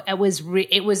 and it was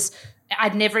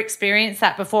I'd never experienced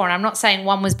that before. And I'm not saying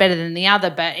one was better than the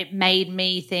other, but it made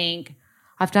me think –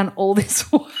 I've done all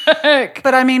this work.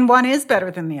 But I mean, one is better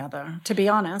than the other, to be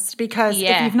honest, because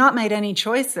if you've not made any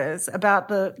choices about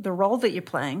the role that you're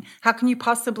playing, how can you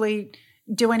possibly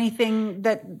do anything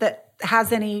that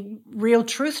has any real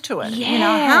truth to it?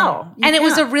 Yeah. How? It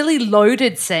was a really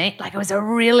loaded scene. Like it was a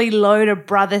really loaded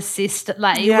brother-sister.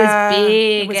 Like it was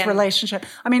big. It was relationship.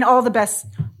 I mean, all the best,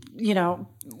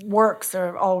 works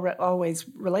are always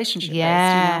relationship-based.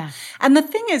 Yeah. And the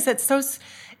thing is,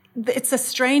 it's a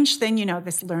strange thing,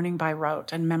 this learning by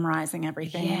rote and memorizing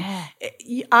everything. Yeah.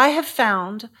 I have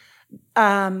found,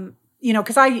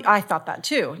 because I thought that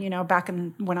too, back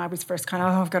when I was first kind of,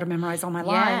 I've got to memorize all my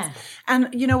lines. And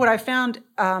what I found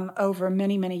over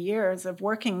many, many years of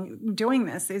doing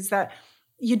this is that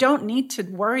you don't need to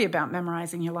worry about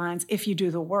memorizing your lines if you do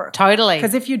the work. Totally.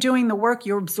 Because if you're doing the work,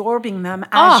 you're absorbing them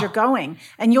as you're going.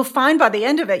 And you'll find by the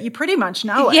end of it, you pretty much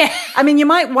know it. Yeah. I mean, you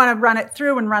might want to run it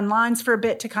through and run lines for a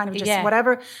bit to kind of just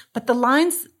whatever. But the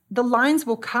lines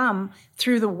will come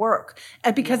through the work.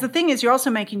 Because the thing is, you're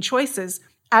also making choices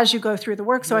as you go through the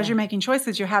work. So as you're making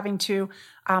choices, you're having to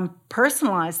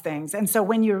personalize things. And so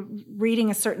when you're reading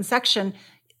a certain section,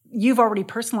 you've already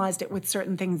personalized it with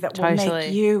certain things that will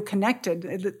make you connected.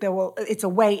 It's a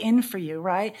way in for you,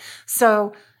 right?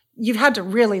 So you've had to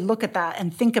really look at that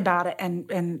and think about it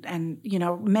and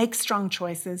make strong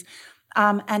choices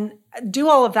and do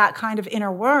all of that kind of inner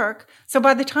work. So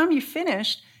by the time you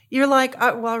finished, you're like, I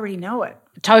already know it.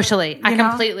 Totally. I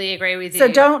completely agree with you. So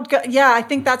don't go, I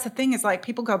think that's the thing is like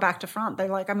people go back to front. They're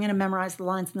like, I'm going to memorize the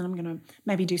lines and then I'm going to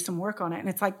maybe do some work on it. And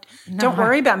it's like, don't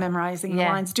worry about memorizing the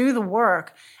lines. Do the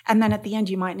work. And then at the end,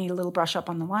 you might need a little brush up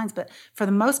on the lines. But for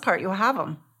the most part, you'll have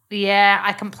them. Yeah,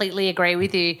 I completely agree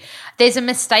with you. There's a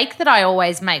mistake that I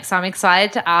always make, so I'm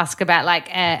excited to ask about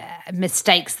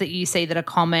mistakes that you see that are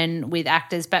common with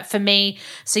actors. But for me,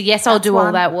 so yes, I'll do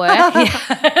all that work.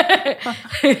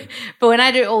 But when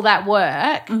I do all that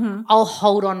work, I'll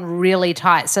hold on really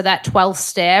tight. So that 12th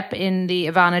step in the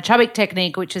Ivana Chubbuck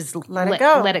technique, which is let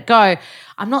it go.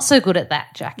 I'm not so good at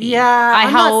that, Jackie. Yeah,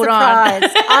 I'm not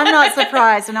surprised. I'm not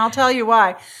surprised, and I'll tell you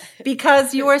why.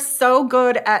 Because you are so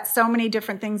good at so many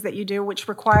different things that you do, which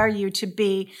require you to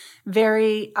be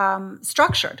very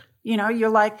structured. You know, you're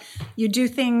like, you do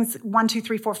things 1, 2,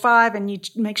 3, 4, 5, and you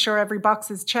make sure every box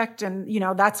is checked. And, you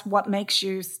know, that's what makes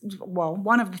you, well,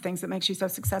 one of the things that makes you so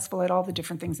successful at all the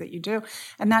different things that you do.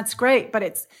 And that's great, but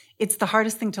it's the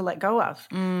hardest thing to let go of.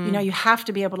 You know, you have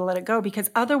to be able to let it go,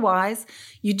 because otherwise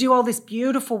you do all this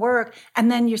beautiful work and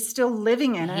then you're still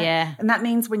living in it. Yeah. And that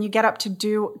means when you get up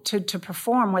to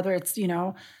perform, whether it's, you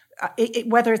know,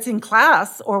 whether it's in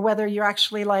class or whether you're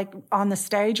actually like on the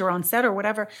stage or on set or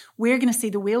whatever, we're going to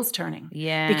see the wheels turning.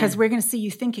 Yeah. Because we're going to see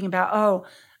you thinking about, oh,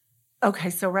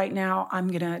 okay, so right now I'm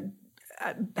going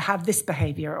to have this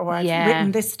behavior, or I've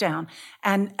written this down.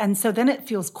 And so then it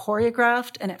feels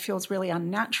choreographed and it feels really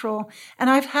unnatural. And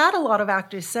I've had a lot of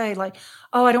actors say like,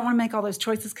 oh, I don't want to make all those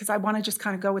choices because I want to just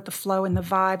kind of go with the flow and the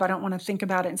vibe. I don't want to think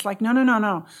about it. It's like,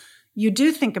 no. You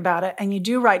do think about it and you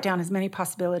do write down as many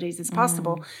possibilities as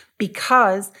possible,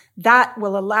 because that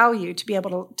will allow you to be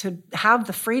able to have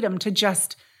the freedom to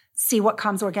just see what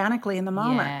comes organically in the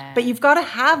moment. Yeah. But you've got to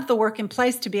have the work in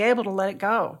place to be able to let it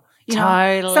go. You know,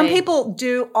 Totally. some people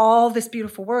do all this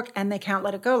beautiful work and they can't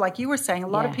let it go. Like you were saying, a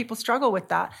lot of people struggle with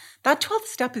that. That 12th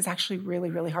step is actually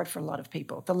really, really hard for a lot of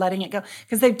people, the letting it go,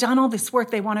 because they've done all this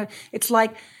work. They want to, it's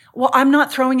like, well, I'm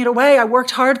not throwing it away. I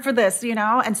worked hard for this, you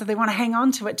know? And so they want to hang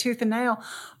on to it tooth and nail.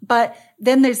 But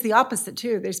then there's the opposite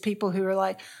too. There's people who are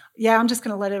like, yeah, I'm just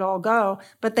going to let it all go.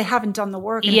 But they haven't done the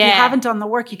work. And if you haven't done the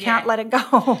work, you can't let it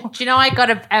go. Do you know, I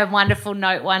got a wonderful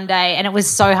note one day, and it was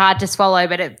so hard to swallow,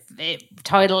 but it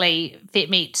totally fit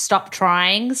me. Stop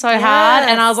trying so hard.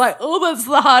 And I was like, oh, that's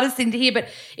the hardest thing to hear. But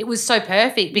it was so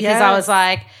perfect, because I was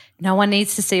like, no one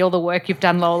needs to see all the work you've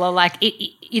done, Lola. Like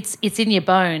it's in your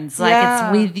bones. Like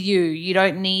it's with you. You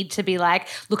don't need to be like,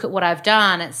 look at what I've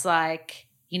done. It's like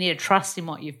you need to trust in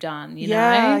what you've done, you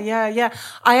know? Yeah.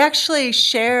 I actually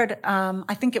shared,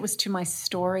 I think it was to my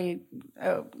story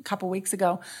a couple weeks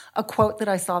ago, a quote that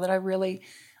I saw that I really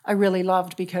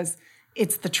loved, because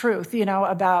it's the truth, you know,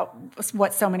 about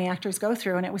what so many actors go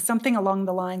through. And it was something along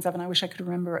the lines of, and I wish I could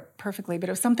remember it perfectly, but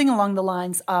it was something along the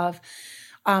lines of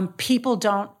people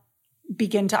don't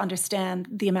begin to understand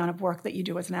the amount of work that you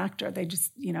do as an actor. They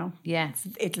just, you know,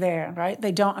 it's there, right?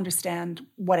 They don't understand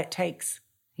what it takes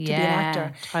to be an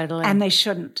actor. Totally. And they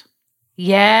shouldn't.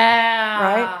 Yeah.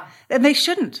 Right? And they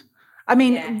shouldn't. I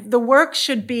mean, the work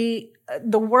should be,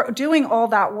 doing all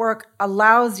that work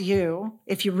allows you,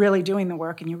 if you're really doing the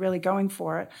work and you're really going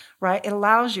for it, right? It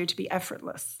allows you to be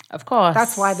effortless. Of course.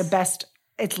 That's why the best,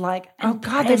 it's like, oh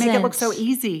God, they make it look so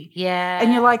easy. Yeah.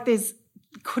 And you're like,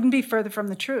 couldn't be further from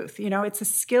the truth. You know, it's a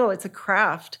skill, it's a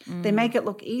craft. They make it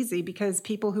look easy because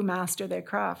people who master their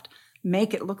craft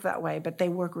make it look that way, but they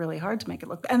work really hard to make it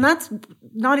look. And that's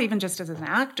not even just as an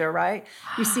actor, right?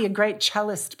 You see a great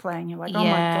cellist playing, you're like, oh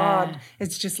my God,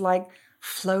 it's just like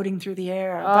floating through the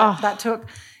air. That took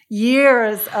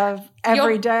years of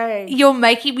every day. You're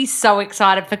making me so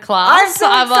excited for class. I'm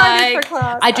so excited for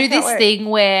class. I do this thing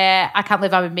where, I can't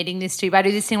believe I'm admitting this to you, but I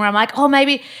do this thing where I'm like, oh,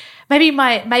 maybe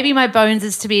my bones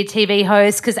is to be a TV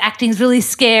host because acting's really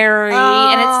scary,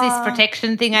 and it's this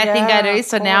protection thing I think I do.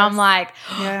 So now I'm like,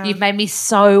 you've made me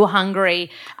so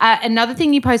hungry. Another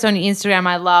thing you post on your Instagram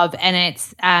I love, and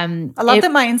it's I love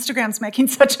that my Instagram's making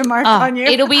such a mark on you.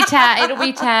 It'll be tagged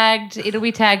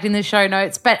in the show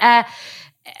notes. But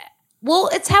well,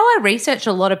 it's how I research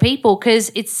a lot of people,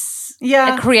 because it's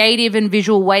a creative and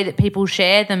visual way that people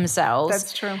share themselves.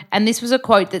 That's true. And this was a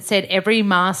quote that said, every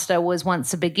master was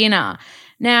once a beginner.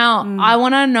 Now, I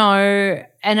want to know,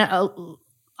 and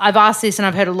I've asked this and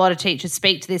I've heard a lot of teachers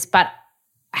speak to this, but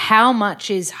how much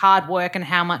is hard work and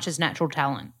how much is natural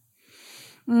talent?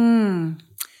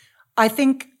 I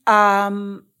think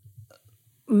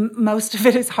most of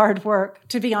it is hard work,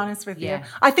 to be honest with you.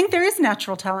 I think there is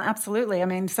natural talent, absolutely. I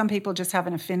mean, some people just have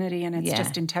an affinity and it's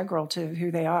just integral to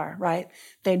who they are, right?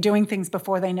 They're doing things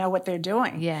before they know what they're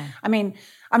doing. Yeah. I mean,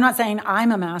 I'm not saying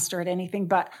I'm a master at anything,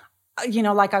 but, you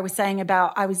know, like I was saying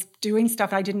about, I was doing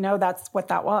stuff, I didn't know that's what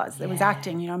that was. It was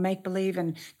acting, you know, make-believe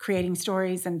and creating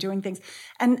stories and doing things.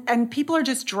 And people are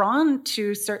just drawn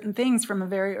to certain things from a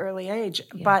very early age.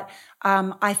 But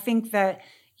I think that,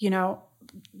 you know,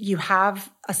 you have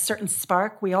a certain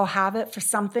spark. We all have it for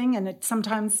something. And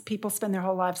sometimes people spend their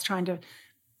whole lives trying to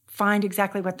find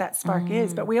exactly what that spark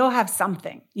is. But we all have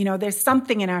something. You know, there's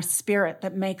something in our spirit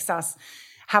that makes us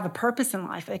have a purpose in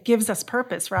life. It gives us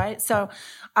purpose, right? So,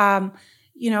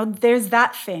 you know, there's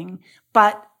that thing.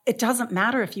 But it doesn't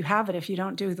matter if you have it, if you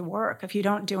don't do the work, if you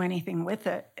don't do anything with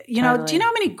it. You know, do you know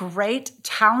how many great,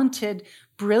 talented,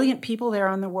 brilliant people there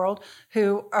are in the world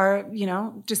who are, you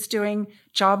know, just doing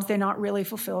jobs they're not really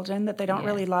fulfilled in, that they don't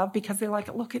really love, because they're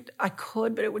like, look, I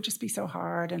could, but it would just be so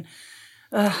hard. And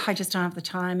I just don't have the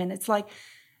time. And it's like,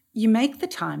 you make the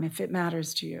time if it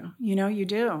matters to you. You know, you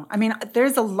do. I mean,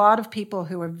 there's a lot of people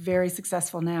who are very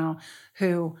successful now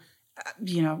who,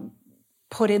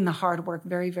 put in the hard work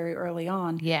very, very early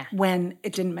on when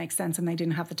it didn't make sense and they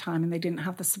didn't have the time and they didn't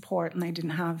have the support and they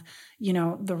didn't have,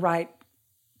 the right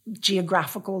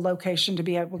geographical location to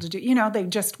be able to do, they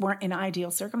just weren't in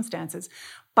ideal circumstances.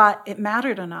 But it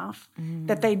mattered enough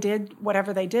that they did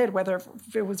whatever they did, whether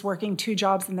it was working 2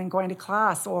 jobs and then going to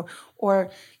class or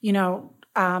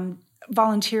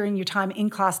volunteering your time in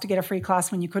class to get a free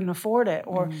class when you couldn't afford it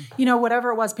or, whatever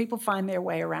it was. People find their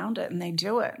way around it and they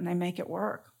do it and they make it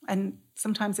work. And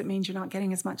sometimes it means you're not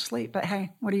getting as much sleep. But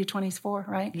hey, what are your 20s for,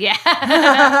 right?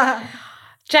 Yeah.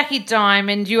 Jackie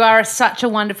Diamond, you are such a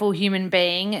wonderful human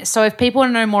being. So if people want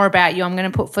to know more about you, I'm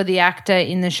going to put For the Actor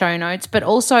in the show notes. But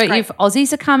also if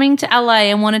Aussies are coming to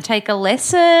LA and want to take a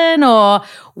lesson, or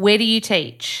where do you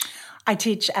teach? I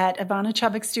teach at Ivana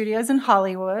Chubbuck Studios in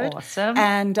Hollywood. Awesome.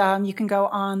 And you can go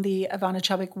on the Ivana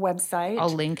Chubbuck website. I'll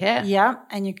link it. Yeah,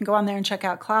 and you can go on there and check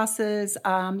out classes.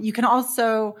 You can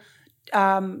also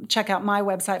check out my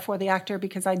website For the Actor,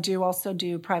 because I do also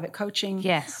do private coaching.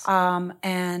 Yes. So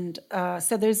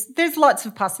there's lots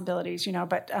of possibilities,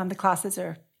 but the classes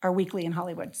are weekly in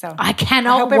Hollywood. So I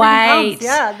cannot wait.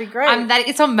 Yeah, it'd be great.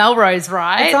 It's on Melrose,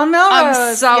 right? It's on Melrose. I'm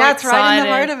so excited. It's right in the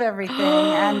heart of everything.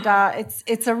 And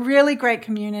it's a really great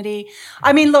community.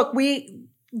 I mean, look, you're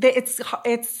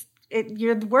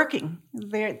working.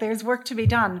 There's work to be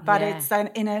done, but it's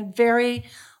in a very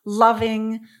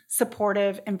loving,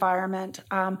 supportive environment.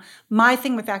 My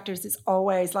thing with actors is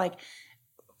always like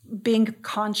being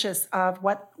conscious of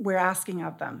what we're asking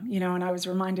of them, and I was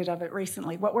reminded of it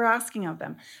recently, what we're asking of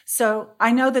them. So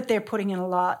I know that they're putting in a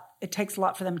lot. It takes a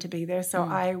lot for them to be there. So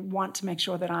I want to make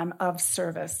sure that I'm of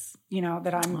service,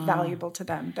 that I'm valuable to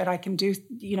them, that I can do,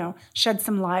 shed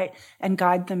some light and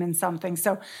guide them in something.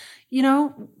 So,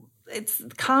 it's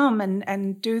come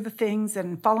and do the things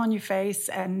and fall on your face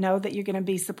and know that you're going to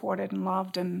be supported and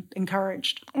loved and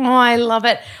encouraged. Oh, I love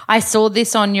it. I saw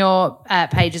this on your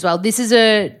page as well. This is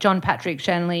a John Patrick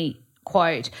Shanley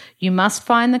quote. You must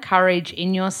find the courage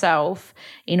in yourself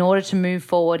in order to move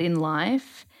forward in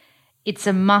life. It's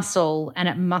a muscle and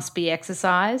it must be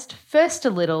exercised, first a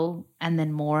little and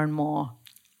then more and more.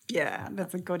 Yeah,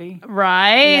 that's a goodie.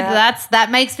 Right? Yeah. That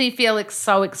makes me feel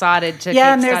so excited to keep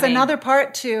and there's studying. Another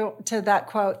part to that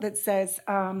quote that says,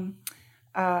 I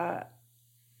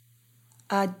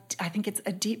think it's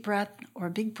a deep breath or a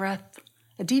big breath,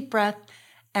 a deep breath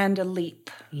and a leap.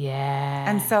 Yeah.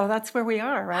 And so that's where we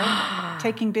are, right?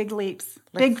 Taking big leaps,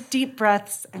 big deep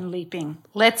breaths and leaping.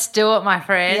 Let's do it, my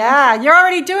friend. Yeah, you're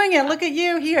already doing it. Look at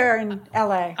you here in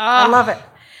LA. I love it.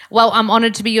 Well, I'm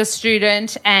honored to be your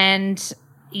student, and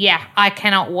yeah, I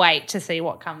cannot wait to see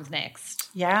what comes next.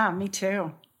 Yeah, me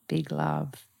too. Big love.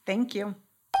 Thank you.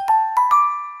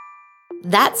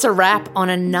 That's a wrap on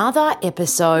another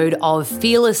episode of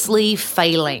Fearlessly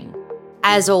Failing.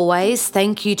 As always,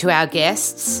 thank you to our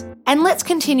guests. And let's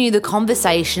continue the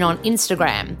conversation on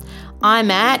Instagram.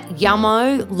 I'm at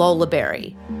Yummo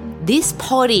Lolaberry. This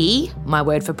poddy, my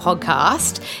word for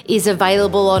podcast, is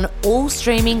available on all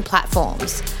streaming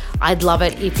platforms. I'd love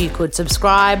it if you could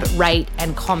subscribe, rate,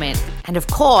 and comment. And of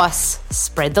course,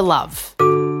 spread the love.